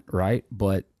a minute, right?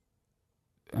 But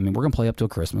I mean, we're gonna play up till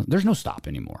Christmas. There's no stop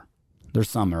anymore. There's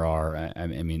some there are. I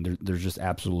mean, there's just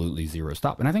absolutely zero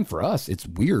stop. And I think for us, it's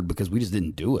weird because we just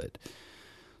didn't do it.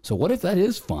 So what if that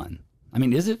is fun? I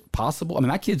mean, is it possible? I mean,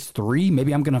 my kid's 3.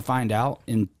 Maybe I'm going to find out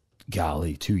in,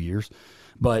 2 years.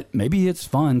 But maybe it's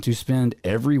fun to spend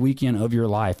every weekend of your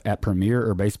life at Premier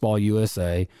or Baseball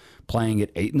USA, playing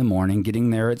at 8 in the morning, getting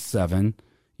there at 7,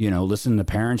 listening to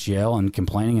parents yell and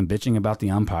complaining and bitching about the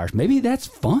umpires. Maybe that's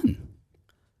fun.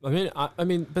 I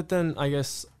mean, but then I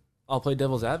guess I'll play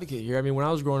devil's advocate here. I mean, when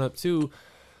I was growing up too,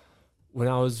 when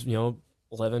I was,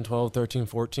 11, 12, 13,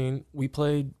 14, we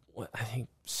played, I think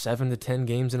 7 to 10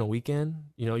 games in a weekend.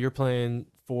 You're playing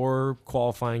 4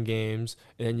 qualifying games,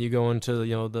 and then you go into,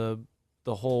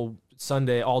 the whole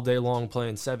Sunday all day long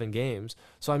playing 7 games.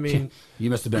 So, I mean, you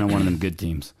must have been on one of them good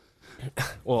teams.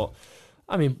 Well,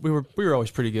 I mean, we were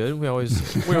always pretty good. We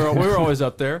were always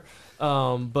up there.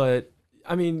 But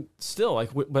I mean, still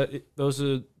those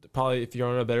are probably, if you're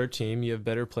on a better team, you have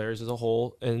better players as a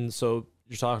whole. And so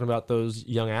you're talking about those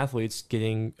young athletes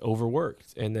getting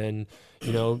overworked and then,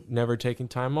 never taking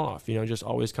time off, just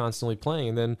always constantly playing.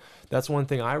 And then that's one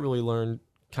thing I really learned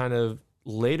kind of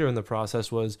later in the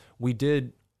process was we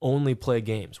did only play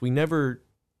games. We never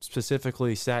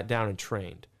specifically sat down and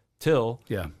trained till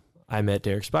I met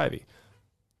Derek Spivey.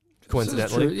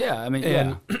 Coincidentally. Yeah. I mean,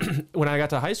 and when I got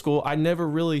to high school, I never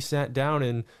really sat down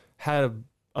and had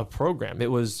a program.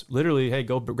 It was literally, hey,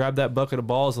 go grab that bucket of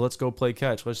balls. Let's go play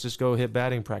catch. Let's just go hit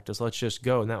batting practice. Let's just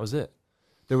go. And that was it.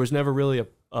 There was never really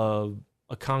a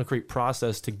concrete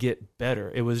process to get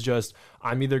better. It was just,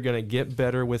 I'm either going to get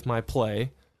better with my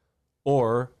play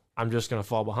or I'm just going to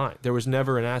fall behind. There was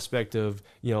never an aspect of,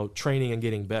 training and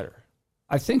getting better.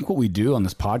 I think what we do on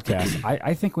this podcast,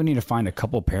 I think we need to find a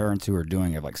couple parents who are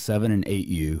doing it, like 7 and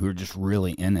 8U, who are just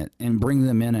really in it, and bring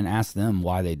them in and ask them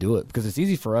why they do it. Because it's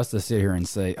easy for us to sit here and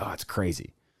say, oh, it's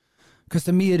crazy. Because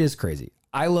to me, it is crazy.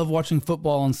 I love watching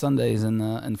football on Sundays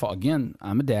in fall. Again,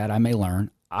 I'm a dad. I may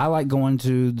learn. I like going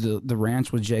to the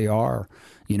ranch with JR,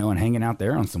 and hanging out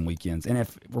there on some weekends. And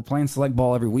if we're playing select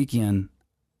ball every weekend,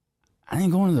 I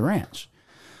ain't going to the ranch.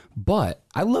 But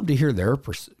I love to hear their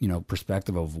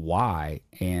perspective of why.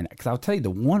 And because I'll tell you, the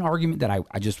one argument that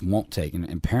I just won't take,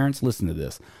 and parents listen to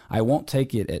this, I won't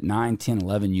take it at 9, 10,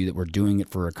 11U that we're doing it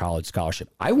for a college scholarship.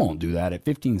 I won't do that at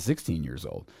 15, 16 years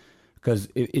old because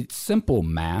it's simple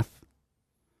math,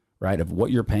 right, of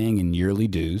what you're paying in yearly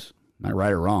dues. Not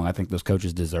right or wrong. I think those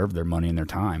coaches deserve their money and their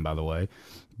time, by the way.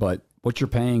 But what you're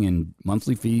paying in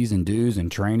monthly fees and dues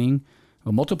and training,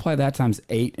 well, multiply that times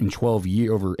 8 and 12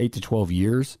 over 8 to 12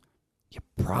 years, you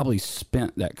probably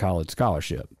spent that college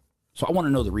scholarship. So I want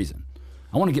to know the reason.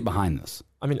 I want to get behind this.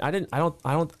 I mean, I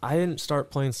didn't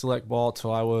start playing select ball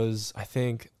till I was, I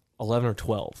think, 11 or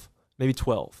 12, maybe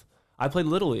 12. I played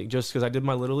Little League just because I did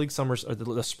my Little League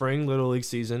the spring Little League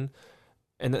season,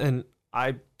 and then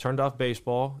I turned off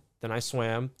baseball. Then I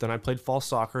swam. Then I played fall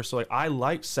soccer. So I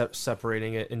liked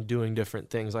separating it and doing different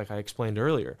things, like I explained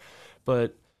earlier.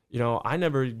 But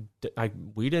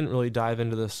we didn't really dive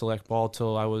into the select ball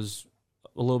till I was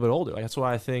a little bit older. That's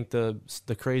why I think the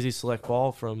crazy select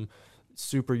ball from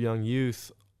super young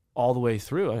youth all the way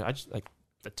through.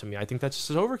 To me, I think that's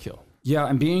just overkill. Yeah,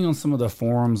 and being on some of the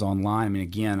forums online, I mean,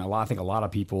 again, I think a lot of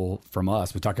people from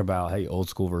us, we talk about, hey, old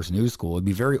school versus new school. It'd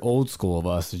be very old school of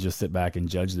us to just sit back and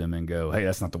judge them and go, hey,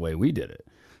 that's not the way we did it.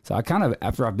 So I kind of,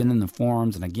 after I've been in the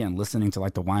forums and again, listening to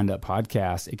like the Wind Up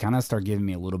podcast, it kind of started giving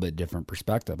me a little bit different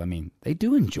perspective. I mean, they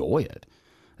do enjoy it.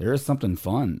 There is something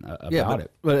fun about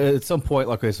it. But at some point,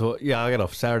 I got a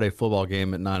Saturday football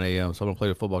game at 9 a.m., so I'm going to play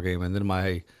the football game, and then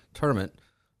my tournament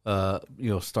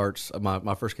starts.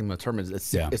 My first game of the tournament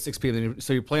is at 6 p.m.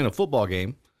 So you're playing a football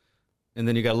game, and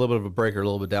then you got a little bit of a break or a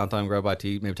little bit of downtime, grab a bite to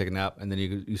eat, maybe take a nap, and then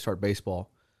you start baseball.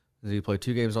 And then you play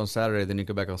 2 games on Saturday, then you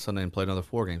go back on Sunday and play another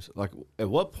 4 games. Like, at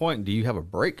what point do you have a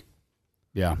break?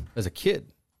 Yeah, as a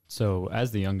kid. So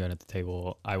as the young gun at the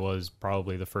table, I was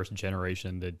probably the first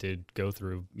generation that did go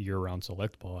through year-round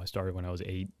select ball. I started when I was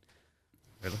 8.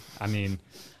 Really? I mean,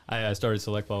 I started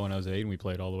select ball when I was 8, and we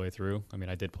played all the way through. I mean,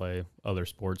 I did play other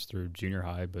sports through junior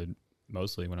high, but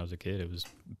mostly when I was a kid, it was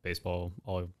baseball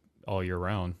all year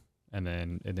round. And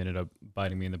then it ended up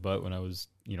biting me in the butt when I was,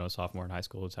 a sophomore in high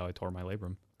school. It's how I tore my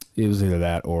labrum. It was either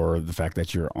that or the fact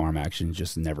that your arm action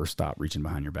just never stopped reaching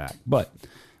behind your back. But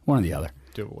one or the other.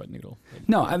 Do a wet noodle.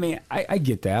 No, I mean, I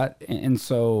get that. And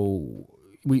so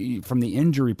from the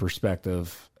injury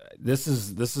perspective, this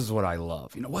is what I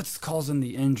love. You know, what's causing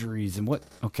the injuries and what?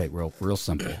 Okay, real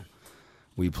simple.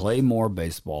 We play more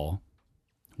baseball.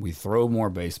 We throw more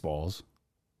baseballs.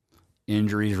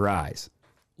 Injuries rise.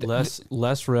 Less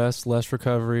rest, less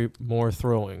recovery, more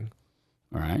throwing.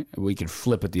 All right. We could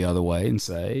flip it the other way and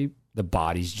say the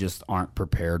bodies just aren't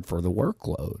prepared for the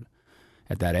workload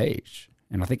at that age.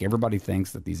 And I think everybody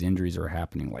thinks that these injuries are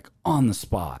happening like on the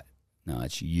spot. No,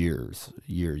 it's years.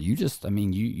 You just, I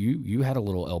mean, you had a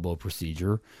little elbow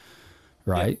procedure,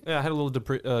 right? Yeah, I had a little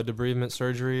debridement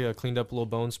surgery, cleaned up a little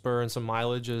bone spur and some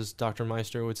mileage, as Dr.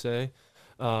 Meister would say.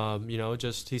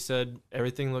 He said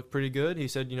everything looked pretty good. He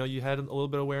said, you had a little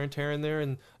bit of wear and tear in there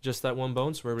and just that one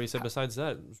bone spur. But he said, besides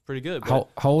that, it was pretty good. How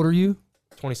old are you?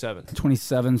 27.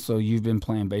 27. So you've been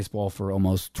playing baseball for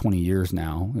almost 20 years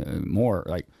now, more.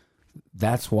 Like,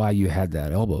 that's why you had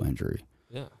that elbow injury.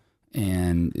 Yeah.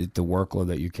 And the workload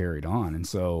that you carried on. And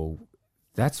so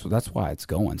that's why it's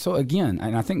going. So again,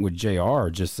 and I think what JR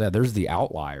just said, there's the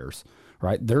outliers,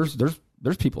 right? There's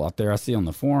people out there I see on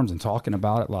the forums and talking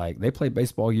about it, like they play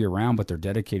baseball year round, but they're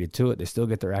dedicated to it. They still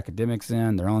get their academics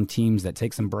in. They're on teams that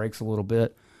take some breaks a little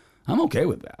bit. I'm okay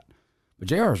with that. But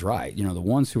JR is right. The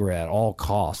ones who are at all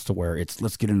costs to where it's,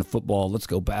 let's get into football, let's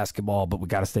go basketball, but we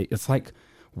got to stay. It's like,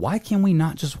 why can we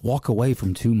not just walk away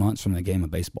from 2 months from the game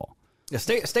of baseball? Yeah,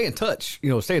 stay in touch.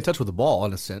 Stay in touch with the ball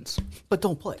in a sense, but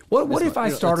don't play. What if I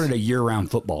started a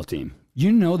year-round football team?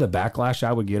 You know the backlash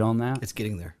I would get on that? It's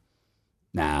getting there.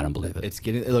 Nah, I don't believe it. It's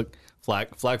getting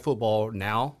flag football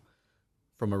now,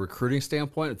 from a recruiting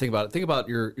standpoint. Think about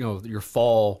your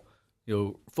fall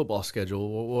football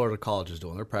schedule. What are the colleges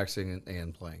doing? They're practicing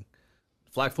and playing.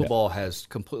 Flag football has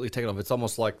completely taken off. It's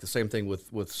almost like the same thing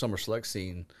with summer select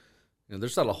scene.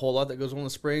 There's not a whole lot that goes on in the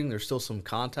spring. There's still some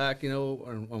contact,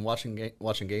 and watching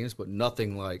games, but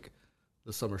nothing like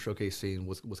the summer showcase scene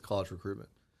with college recruitment.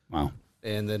 Wow.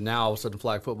 And then now all of a sudden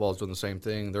flag football is doing the same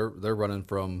thing. They're running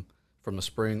from the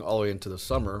spring all the way into the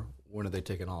summer. When are they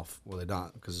taking off? Well, they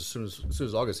not, because as soon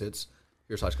as August hits,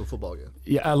 here's high school football again.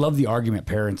 Yeah, I love the argument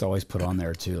parents always put on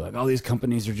there too, like, all these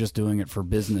companies are just doing it for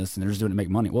business and they're just doing it to make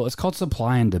money. Well, it's called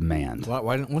supply and demand.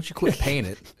 Why don't you quit paying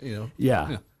it?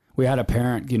 Yeah. We had a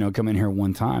parent, come in here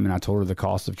one time, and I told her the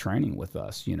cost of training with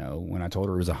us. When I told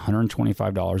her it was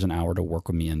 $125 an hour to work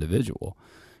with me individual.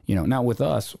 Now with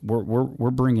us, we're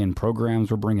bringing programs,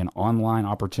 we're bringing online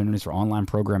opportunities for online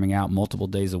programming out multiple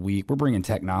days a week. We're bringing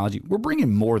technology. We're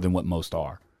bringing more than what most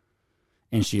are.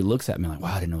 And she looks at me like,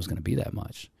 wow, I didn't know it was going to be that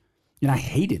much. And I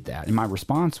hated that. And my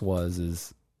response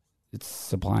is it's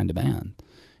supply and demand.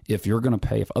 If you're going to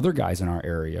pay, if other guys in our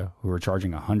area who are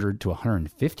charging $100 to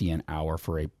 $150 an hour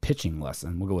for a pitching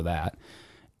lesson, we'll go with that,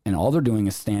 and all they're doing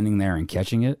is standing there and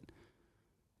catching it,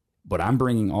 but I'm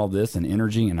bringing all this and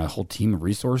energy and a whole team of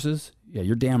resources, yeah,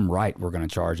 you're damn right we're going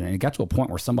to charge. And it got to a point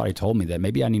where somebody told me that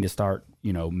maybe I need to start,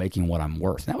 making what I'm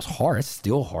worth. And that was hard. It's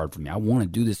still hard for me. I want to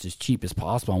do this as cheap as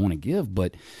possible. I want to give,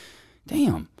 but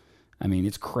damn,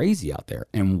 it's crazy out there.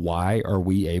 And why are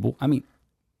we able?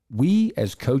 We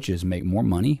as coaches make more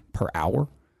money per hour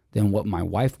than what my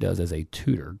wife does as a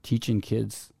tutor teaching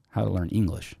kids how to learn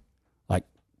English, like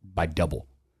by double.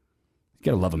 You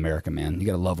got to love America, man. You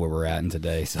got to love where we're at in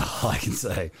today. So all I can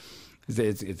say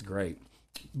is it's great.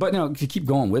 But no, to keep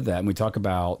going with that, and we talk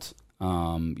about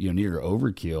near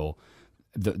overkill,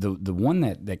 the one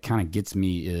that kind of gets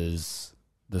me is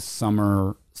the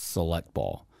summer select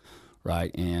ball.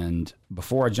 Right. And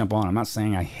before I jump on, I'm not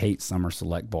saying I hate summer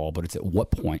select ball, but it's at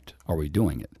what point are we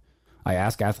doing it? I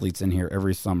ask athletes in here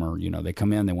every summer, they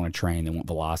come in, they want to train, they want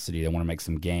velocity, they want to make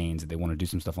some gains, they want to do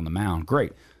some stuff on the mound.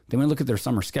 Great. Then we look at their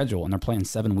summer schedule and they're playing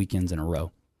 7 weekends in a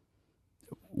row.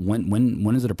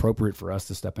 When is it appropriate for us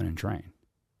to step in and train?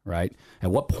 Right.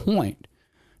 At what point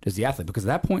does the athlete, because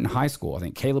at that point in high school, I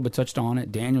think Caleb had touched on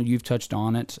it. Daniel, you've touched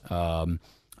on it.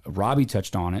 Robbie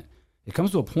touched on it. It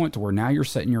comes to a point to where now you're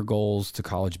setting your goals to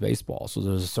college baseball. So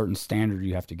there's a certain standard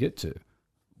you have to get to.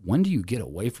 When do you get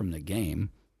away from the game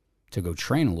to go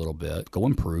train a little bit, go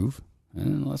improve,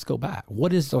 and let's go back?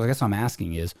 So I guess I'm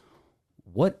asking is,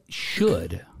 what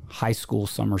should high school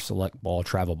summer select ball,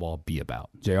 travel ball be about?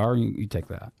 JR, you take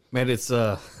that. Man, it's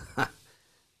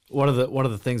one of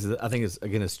the things that I think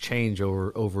has changed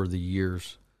over the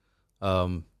years.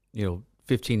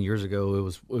 15 years ago,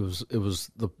 it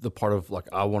was the part of like,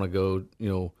 I want to go,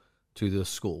 to this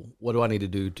school. What do I need to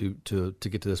do to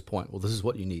get to this point? Well, this is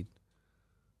what you need.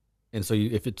 And so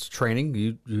if it's training,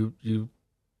 you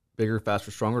bigger, faster,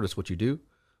 stronger. That's what you do.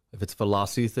 If it's a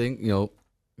velocity thing,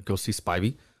 go see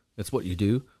Spivey. That's what you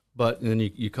do. But then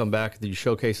you come back and you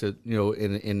showcase it, you know,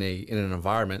 in an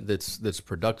environment that's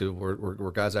productive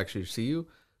where guys actually see you.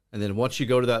 And then once you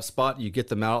go to that spot, you get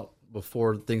them out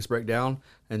before things break down,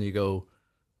 and you go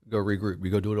regroup.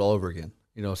 You go do it all over again.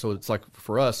 You know, so it's like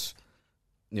for us,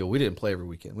 you know, we didn't play every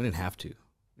weekend. We didn't have to.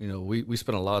 You know, we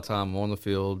spent a lot of time on the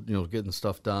field, you know, getting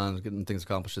stuff done, getting things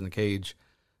accomplished in the cage,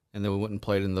 and then we went and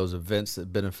played in those events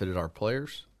that benefited our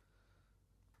players.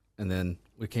 And then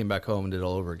we came back home and did it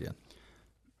all over again.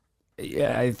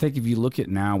 Yeah, I think if you look at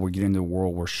now, we're getting into a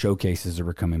world where showcases are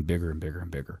becoming bigger and bigger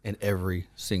and bigger. And every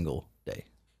single day.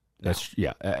 That's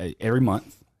every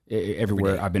month,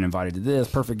 everywhere. I've been invited to this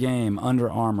perfect game, Under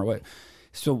Armour. What?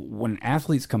 So when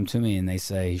athletes come to me and they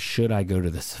say, "Should I go to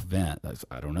this event?"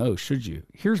 I don't know. Should you?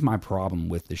 Here's my problem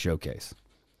with the showcase.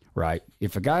 Right?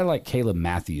 If a guy like Caleb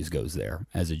Matthews goes there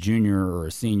as a junior or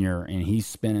a senior and he's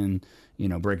spinning, you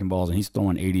know, breaking balls and he's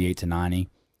throwing 88 to 90.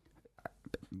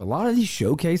 A lot of these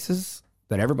showcases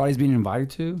that everybody's being invited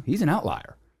to, he's an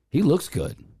outlier. He looks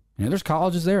good. You know, there's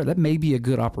colleges there that may be a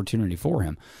good opportunity for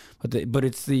him, but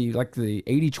it's the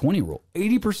 80-20 rule.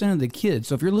 80% of the kids.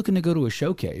 So if you're looking to go to a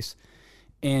showcase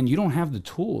and you don't have the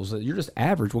tools, you're just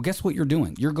average. Well, guess what you're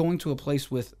doing? You're going to a place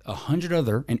with 100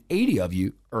 other, and 80 of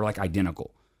you are like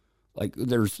identical. Like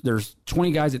there's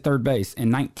 20 guys at third base, and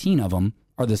 19 of them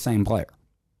are the same player,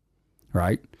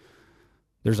 right?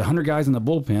 There's 100 guys in the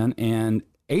bullpen, and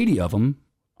 80 of them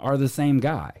are the same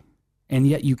guy. And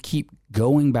yet you keep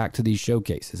going back to these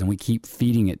showcases and we keep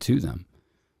feeding it to them.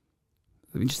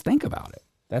 I mean, just think about it.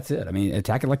 That's it. I mean,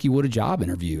 attack it like you would a job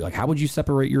interview. Like, how would you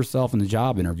separate yourself in the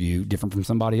job interview different from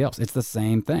somebody else? It's the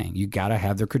same thing. You got to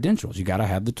have their credentials. You got to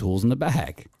have the tools in the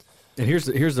bag. And here's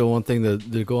the one thing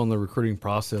to go on the recruiting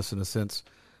process in a sense.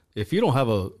 If you don't have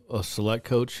a select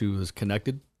coach who is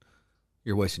connected,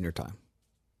 you're wasting your time.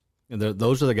 And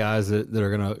those are the guys that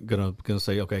are gonna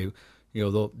say, okay, you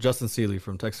know, Justin Seeley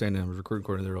from Texas A&M, recruiting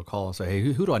coordinator, will call and say,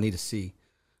 hey, who do I need to see?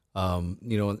 You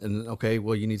know, and okay,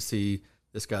 well, you need to see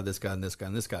this guy, and this guy, and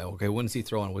this guy. Okay, when is he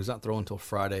throwing? Well, he's not throwing until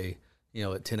Friday, you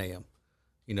know, at 10 a.m.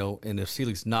 You know, and if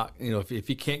Seeley's not, you know, if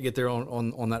he can't get there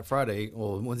on that Friday,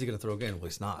 well, when's he going to throw again? Well,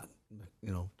 he's not.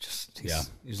 You know,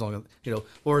 he's long. You know,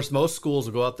 whereas most schools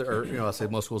will go out there, or you know, I say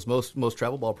most schools, most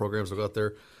travel ball programs will go out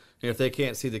there. And if they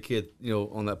can't see the kid, you know,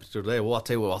 on that particular day, well, I'll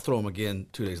tell you what, I'll throw him again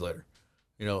 2 days later.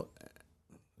 You know,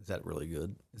 is that really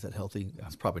good? Is that healthy?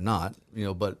 It's probably not. You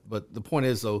know, but the point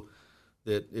is though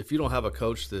that if you don't have a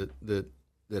coach that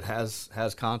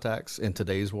has contacts in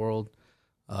today's world,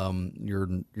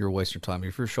 you're wasting your time.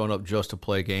 If you're showing up just to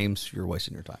play games, you're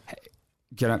wasting your time.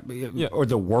 Or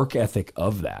the work ethic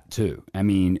of that too. I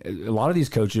mean, a lot of these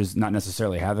coaches not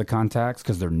necessarily have the contacts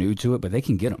because they're new to it, but they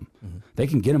can get them. Mm-hmm. They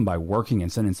can get them by working and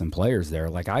sending some players there.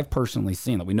 Like I've personally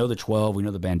seen that. We know the 12, we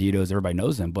know the Banditos, everybody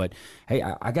knows them. But hey,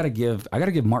 I gotta give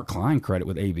Mark Klein credit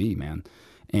with AB, man.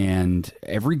 And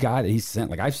every guy that he's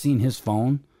sent, like I've seen his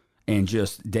phone and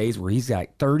just days where he's got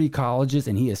 30 colleges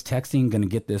and he is texting, going to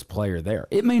get this player there.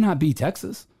 It may not be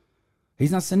Texas.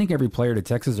 He's not sending every player to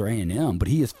Texas or A&M, but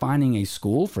he is finding a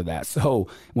school for that. So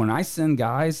when I send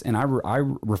guys and I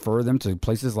refer them to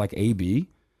places like AB,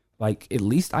 like at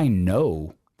least I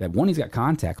know that one, he's got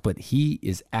contacts, but he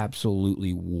is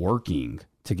absolutely working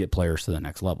to get players to the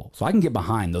next level. So I can get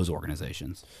behind those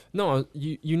organizations. No,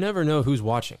 you never know who's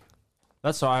watching.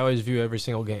 That's how I always view every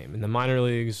single game. In the minor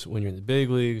leagues, when you're in the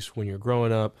big leagues, when you're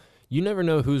growing up, you never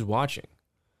know who's watching.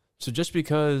 So just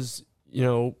because, you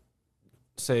know,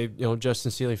 say, you know, Justin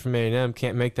Seeley from A&M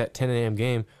can't make that 10 a.m.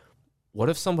 game, what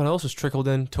if someone else is trickled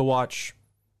in to watch,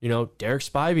 you know, Derek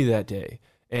Spivey that day?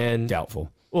 And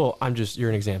doubtful. Well, you're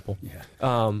an example.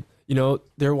 Yeah. You know,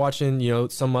 they're watching, you know,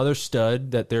 some other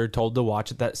stud that they're told to watch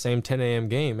at that same 10 a.m.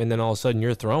 game, and then all of a sudden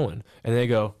you're throwing, and they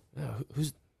go, oh, who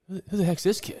the heck's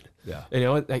this kid? Yeah. You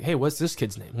know, like, hey, what's this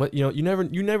kid's name? What, you know, you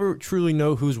never truly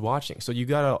know who's watching. So you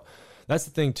gotta. That's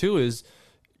the thing too, is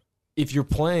if you're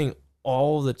playing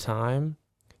all the time,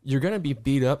 you're gonna be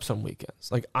beat up some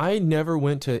weekends. Like I never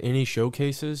went to any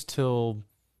showcases till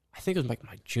I think it was like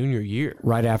my junior year,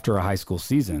 right after a high school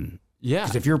season. Yeah,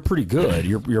 because if you're pretty good,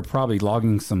 you're probably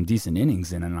logging some decent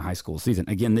innings in a high school season.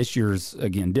 Again, this year's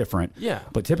different. Yeah,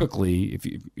 but typically,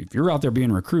 if you're out there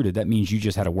being recruited, that means you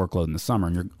just had a workload in the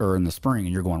summer or in the spring,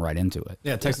 and you're going right into it.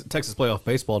 Yeah, Texas playoff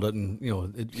baseball doesn't. You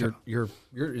know, you're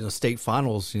in the state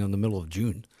finals. You know, in the middle of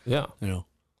June. Yeah, you know,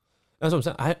 that's what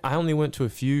I'm saying. I only went to a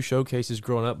few showcases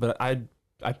growing up, but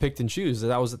I picked and choose.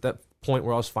 That was at that point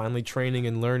where I was finally training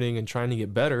and learning and trying to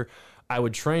get better. I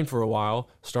would train for a while,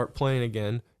 start playing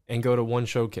again, and go to one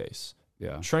showcase.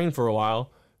 Yeah. Train for a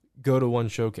while, go to one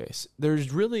showcase.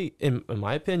 There's really, in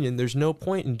my opinion, there's no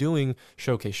point in doing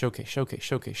showcase.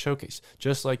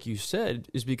 Just like you said,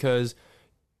 is because,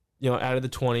 out of the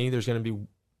 20, there's going to be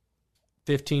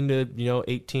 15 to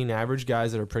 18 average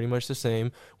guys that are pretty much the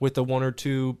same, with the one or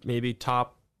two maybe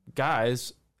top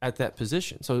guys at that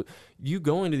position. So you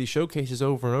go into these showcases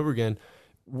over and over again.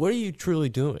 What are you truly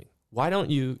doing? Why don't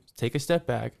you take a step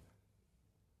back,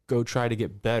 go try to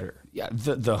get better? Yeah,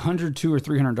 the $100, $200, or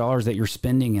 $300 that you're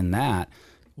spending in that.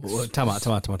 Well, time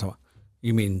out.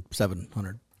 You mean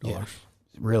 $700? Yeah.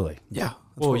 Really? Yeah.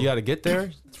 Well, you got to get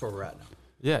there. That's where we're at now.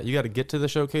 Yeah, you got to get to the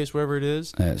showcase wherever it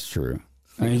is. That's true.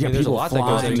 I mean, you got there's a people lot that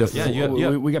goes flying into to it. Yeah,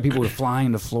 we got people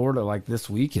flying to Florida like this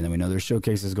weekend, and we know there's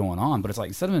showcases going on. But it's like,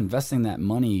 instead of investing that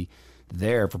money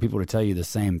there for people to tell you the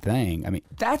same thing, I mean,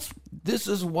 this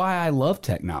is why I love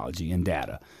technology and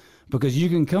data, because you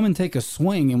can come and take a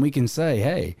swing, and we can say,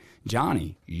 hey,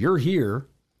 Johnny, you're here.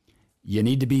 You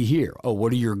need to be here. Oh,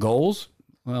 what are your goals?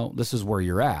 Well, this is where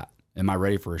you're at. Am I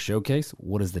ready for a showcase?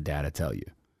 What does the data tell you?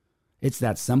 It's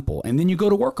that simple. And then you go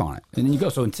to work on it. And then you go.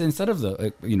 So instead of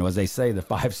the, as they say, the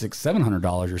 $500, $600,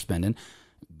 $700 you're spending,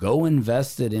 go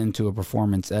invest it into a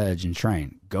Performance Edge and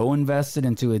train. Go invest it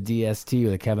into a DST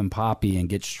with a Kevin Poppy and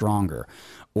get stronger,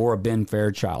 or a Ben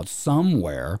Fairchild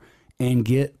somewhere and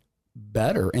get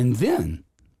better. And then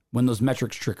when those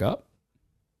metrics trick up,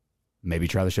 maybe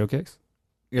try the showcase.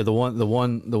 Yeah, the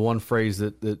one phrase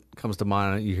that comes to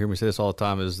mind, you hear me say this all the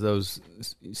time, is those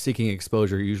seeking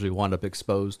exposure usually wind up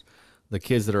exposed. The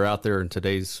kids that are out there in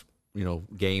today's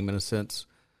game, in a sense,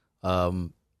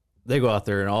 they go out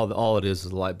there and all it is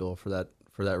a light bill for that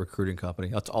recruiting company.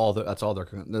 That's all they're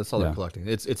collecting.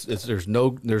 There's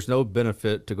no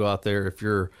benefit to go out there if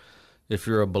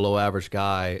you're a below average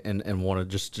guy and want to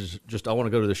just I want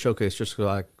to go to the showcase just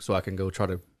so I can go try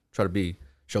to be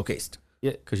showcased.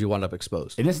 Yeah, because you wind up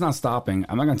exposed. And it's not stopping.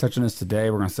 I'm not going to touch on this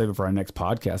today. We're going to save it for our next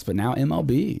podcast. But now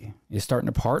MLB is starting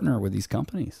to partner with these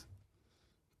companies.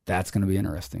 That's going to be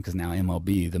interesting, because now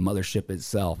MLB, the mothership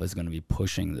itself, is going to be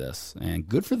pushing this. And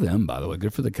good for them, by the way.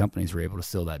 Good for the companies who are able to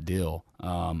seal that deal.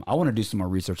 I want to do some more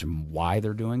research on why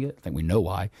they're doing it. I think we know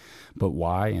why, but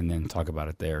why, and then talk about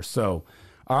it there. So,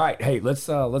 all right, hey, let's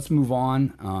move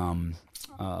on.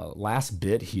 Last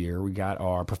bit here, we got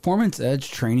our Performance Edge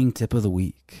training tip of the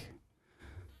week.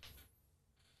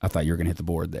 I thought you were going to hit the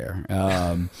board there.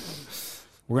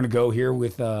 We're going to go here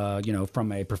with,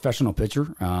 from a professional pitcher,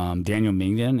 Daniel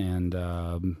Mingden,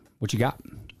 and what you got?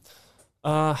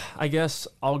 I guess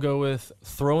I'll go with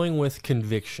throwing with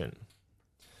conviction.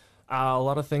 A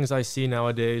lot of things I see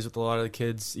nowadays with a lot of the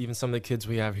kids, even some of the kids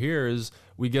we have here, is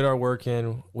we get our work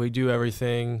in, we do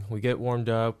everything, we get warmed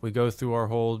up, we go through our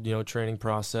whole, training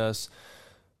process,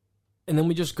 and then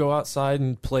we just go outside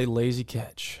and play lazy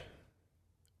catch.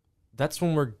 That's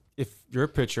when if you're a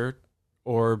pitcher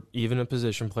or even a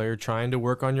position player trying to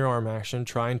work on your arm action,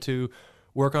 trying to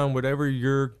work on whatever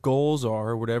your goals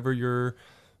are, whatever you're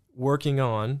working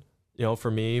on, for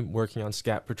me, working on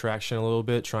scap protraction a little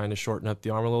bit, trying to shorten up the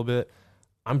arm a little bit,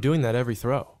 I'm doing that every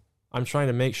throw. I'm trying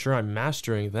to make sure I'm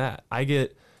mastering that. I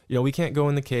get, we can't go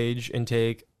in the cage and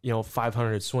take,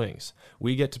 500 swings.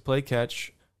 We get to play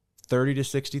catch 30 to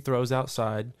 60 throws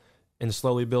outside and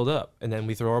slowly build up. And then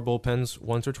we throw our bullpens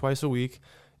once or twice a week,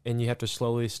 and you have to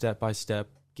slowly, step by step,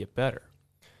 get better.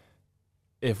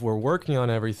 If we're working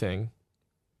on everything,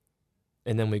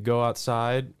 and then we go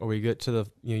outside, or we get to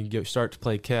start to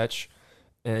play catch,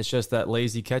 and it's just that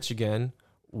lazy catch again,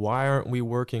 why aren't we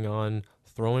working on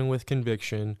throwing with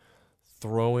conviction,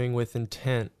 throwing with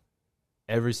intent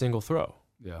every single throw?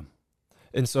 Yeah.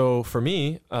 And so for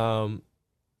me, when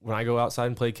I go outside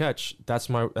and play catch, that's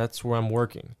where I'm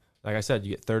working. Like I said, you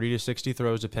get 30 to 60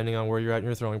 throws depending on where you're at in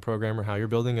your throwing program or how you're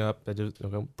building up. I just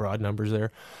broad numbers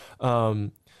there.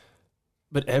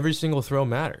 But every single throw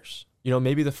matters.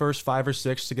 Maybe the first 5 or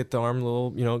 6 to get the arm a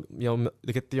little,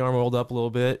 to get the arm rolled up a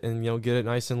little bit and, get it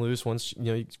nice and loose once,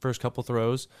 first couple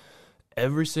throws.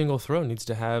 Every single throw needs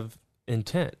to have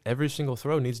intent. Every single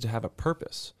throw needs to have a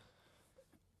purpose.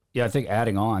 Yeah, I think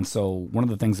adding on, so one of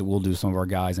the things that we'll do, some of our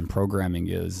guys in programming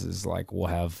is like we'll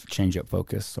have change-up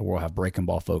focus, or we'll have breaking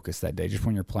ball focus that day, just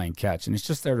when you're playing catch. And it's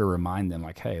just there to remind them,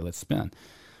 like, hey, let's spin.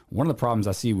 One of the problems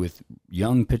I see with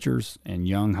young pitchers and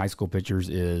young high school pitchers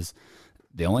is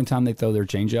the only time they throw their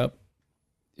change-up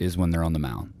is when they're on the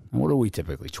mound. And what are we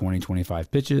typically? 20,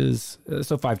 25 pitches,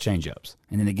 so 5 change-ups.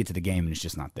 And then they get to the game and it's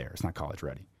just not there. It's not college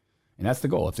ready. And that's the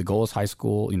goal. If the goal is high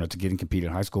school, to get and compete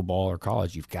in high school ball or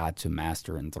college, you've got to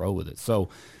master and throw with it. So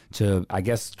to, I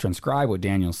guess, transcribe what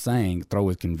Daniel's saying, throw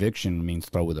with conviction means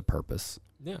throw with a purpose.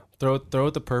 Yeah, throw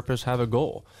with the purpose, have a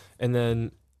goal. And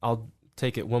then I'll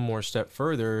take it one more step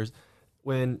further.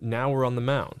 when now we're on the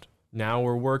mound. Now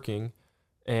we're working,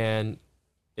 and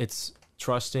it's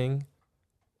trusting,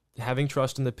 having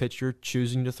trust in the pitch you're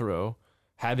choosing to throw,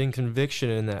 having conviction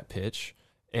in that pitch,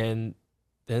 and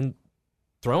then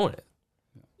throwing it.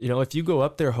 You know, if you go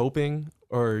up there hoping,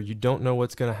 or you don't know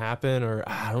what's going to happen, or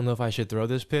I don't know if I should throw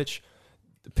this pitch,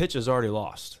 the pitch is already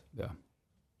lost. Yeah.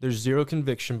 There's zero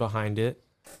conviction behind it.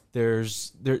 To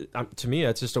me,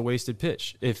 that's just a wasted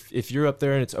pitch. If you're up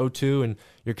there and it's 0-2 and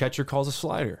your catcher calls a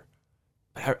slider,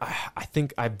 I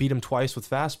think I beat him twice with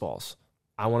fastballs.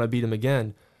 I want to beat him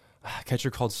again. Catcher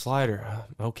called slider.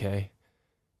 Okay.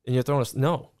 And you're throwing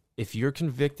no. If you're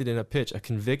convicted in a pitch, a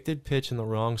convicted pitch in the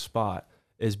wrong spot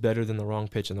is better than the wrong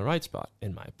pitch in the right spot,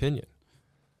 in my opinion.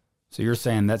 So you're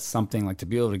saying that's something like to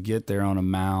be able to get there on a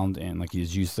mound and, like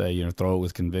as you say, you know, throw it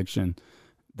with conviction.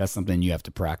 That's something you have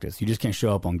to practice. You just can't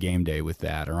show up on game day with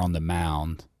that or on the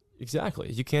mound.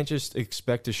 Exactly. You can't just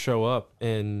expect to show up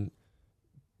and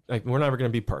like we're never going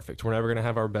to be perfect. We're never going to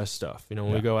have our best stuff. You know,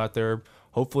 when we go out there,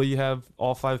 hopefully you have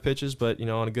all 5 pitches, but you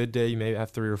know, on a good day you may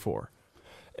have 3 or 4.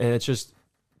 And it's just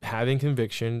having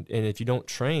conviction. And if you don't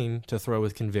train to throw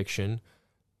with conviction,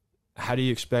 how do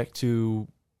you expect to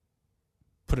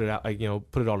put it out,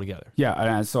 put it all together? Yeah,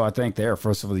 and so I think there,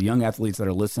 first of all, the young athletes that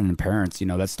are listening and parents, you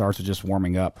know, that starts with just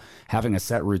warming up, having a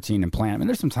set routine and plan. I mean,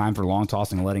 there's some time for long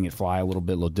tossing and letting it fly a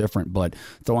little different, but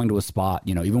throwing to a spot,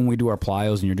 you know, even when we do our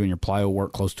plyos and you're doing your plyo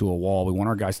work close to a wall, we want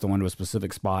our guys throwing to a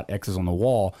specific spot, X's on the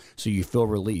wall, so you feel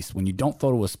released. When you don't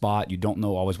throw to a spot, you don't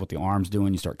know always what the arm's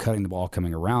doing. You start cutting the ball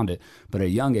coming around it. But at a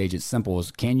young age, it's simple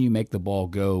as can you make the ball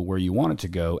go where you want it to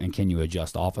go, and can you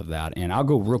adjust off of that? And I'll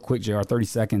go real quick, JR, 30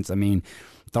 seconds. I mean,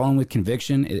 throwing with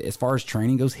conviction, as far as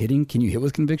training goes, hitting, can you hit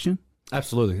with conviction?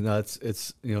 Absolutely. No,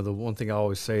 it's you know, the one thing I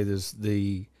always say is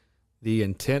the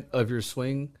intent of your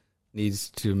swing needs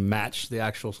to match the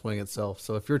actual swing itself.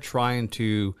 So if you're trying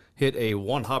to hit a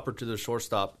one hopper to the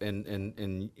shortstop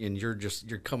and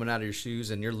you're coming out of your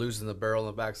shoes and you're losing the barrel on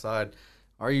the backside,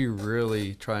 are you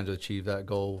really trying to achieve that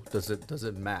goal? Does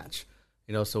it match?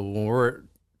 You know, so when we're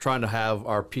trying to have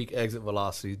our peak exit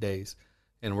velocity days,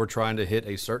 and we're trying to hit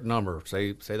a certain number,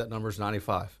 say that number is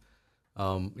 95.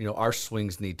 You know, our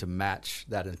swings need to match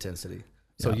that intensity.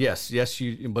 So yes,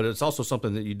 but it's also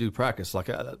something that you do practice. Like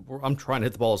I'm trying to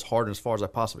hit the ball as hard and as far as I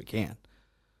possibly can.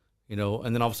 You know,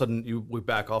 and then all of a sudden we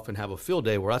back off and have a field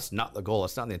day where that's not the goal.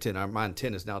 That's not the intent. My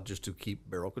intent is now just to keep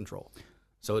barrel control.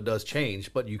 So it does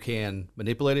change, but you can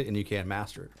manipulate it and you can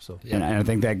master it. So and I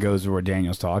think that goes to where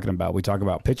Daniel's talking about. We talk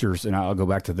about pitchers, and I'll go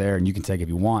back to there, and you can take if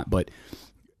you want, but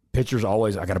pitchers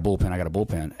always, I got a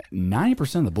bullpen.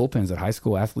 90% of the bullpens that high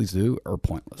school athletes do are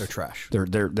pointless. They're trash.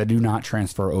 They do not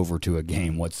transfer over to a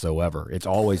game whatsoever. It's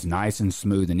always nice and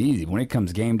smooth and easy. When it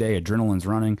comes game day, adrenaline's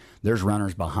running, there's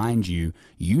runners behind you.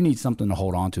 You need something to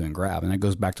hold on to and grab. And that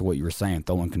goes back to what you were saying,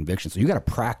 throwing conviction. So you got to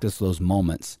practice those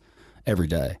moments every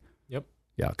day. Yep.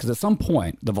 Yeah, because at some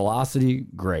point, the velocity,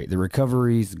 great. The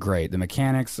recovery's great. The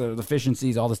mechanics, the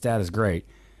efficiencies, all the stat is great.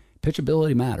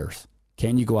 Pitchability matters.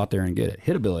 Can you go out there and get it?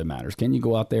 Hitability matters. Can you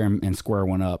go out there and square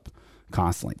one up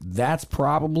constantly? That's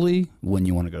probably when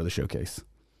you want to go to the showcase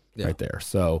right there.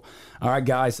 So, all right,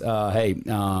 guys. Hey,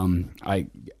 I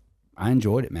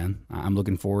enjoyed it, man. I'm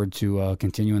looking forward to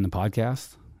continuing the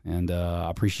podcast, and I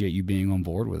appreciate you being on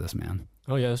board with us, man.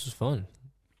 Oh, yeah, this was fun.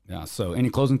 Yeah, so any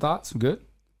closing thoughts? Good?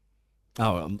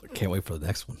 Oh, I can't wait for the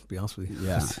next one, to be honest with you.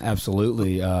 Yeah,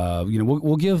 absolutely. You know,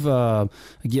 we'll give,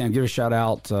 again, give a shout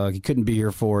out. He couldn't be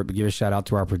here for it, but give a shout out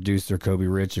to our producer, Kobe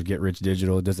Rich of Get Rich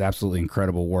Digital. It does absolutely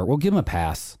incredible work. We'll give him a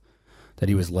pass that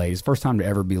he was late. His first time to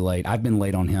ever be late. I've been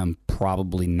late on him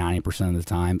probably 90% of the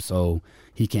time, so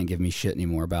he can't give me shit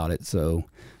anymore about it. So,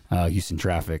 Houston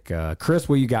traffic. Chris,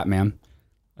 what you got, man?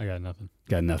 I got nothing.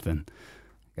 Got nothing.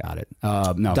 Got it.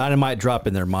 No. Dynamite drop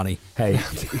in their money. Hey,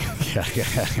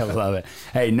 I love it.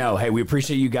 Hey, we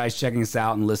appreciate you guys checking us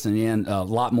out and listening in. A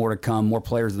lot more to come, more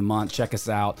players of the month. Check us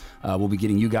out. We'll be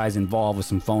getting you guys involved with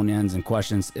some phone-ins and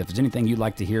questions. If there's anything you'd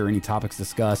like to hear, any topics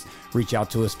discussed, reach out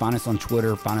to us. Find us on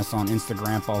Twitter. Find us on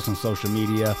Instagram. Follow us on social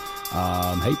media.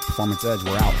 Hey, Performance Edge,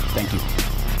 we're out. Thank you.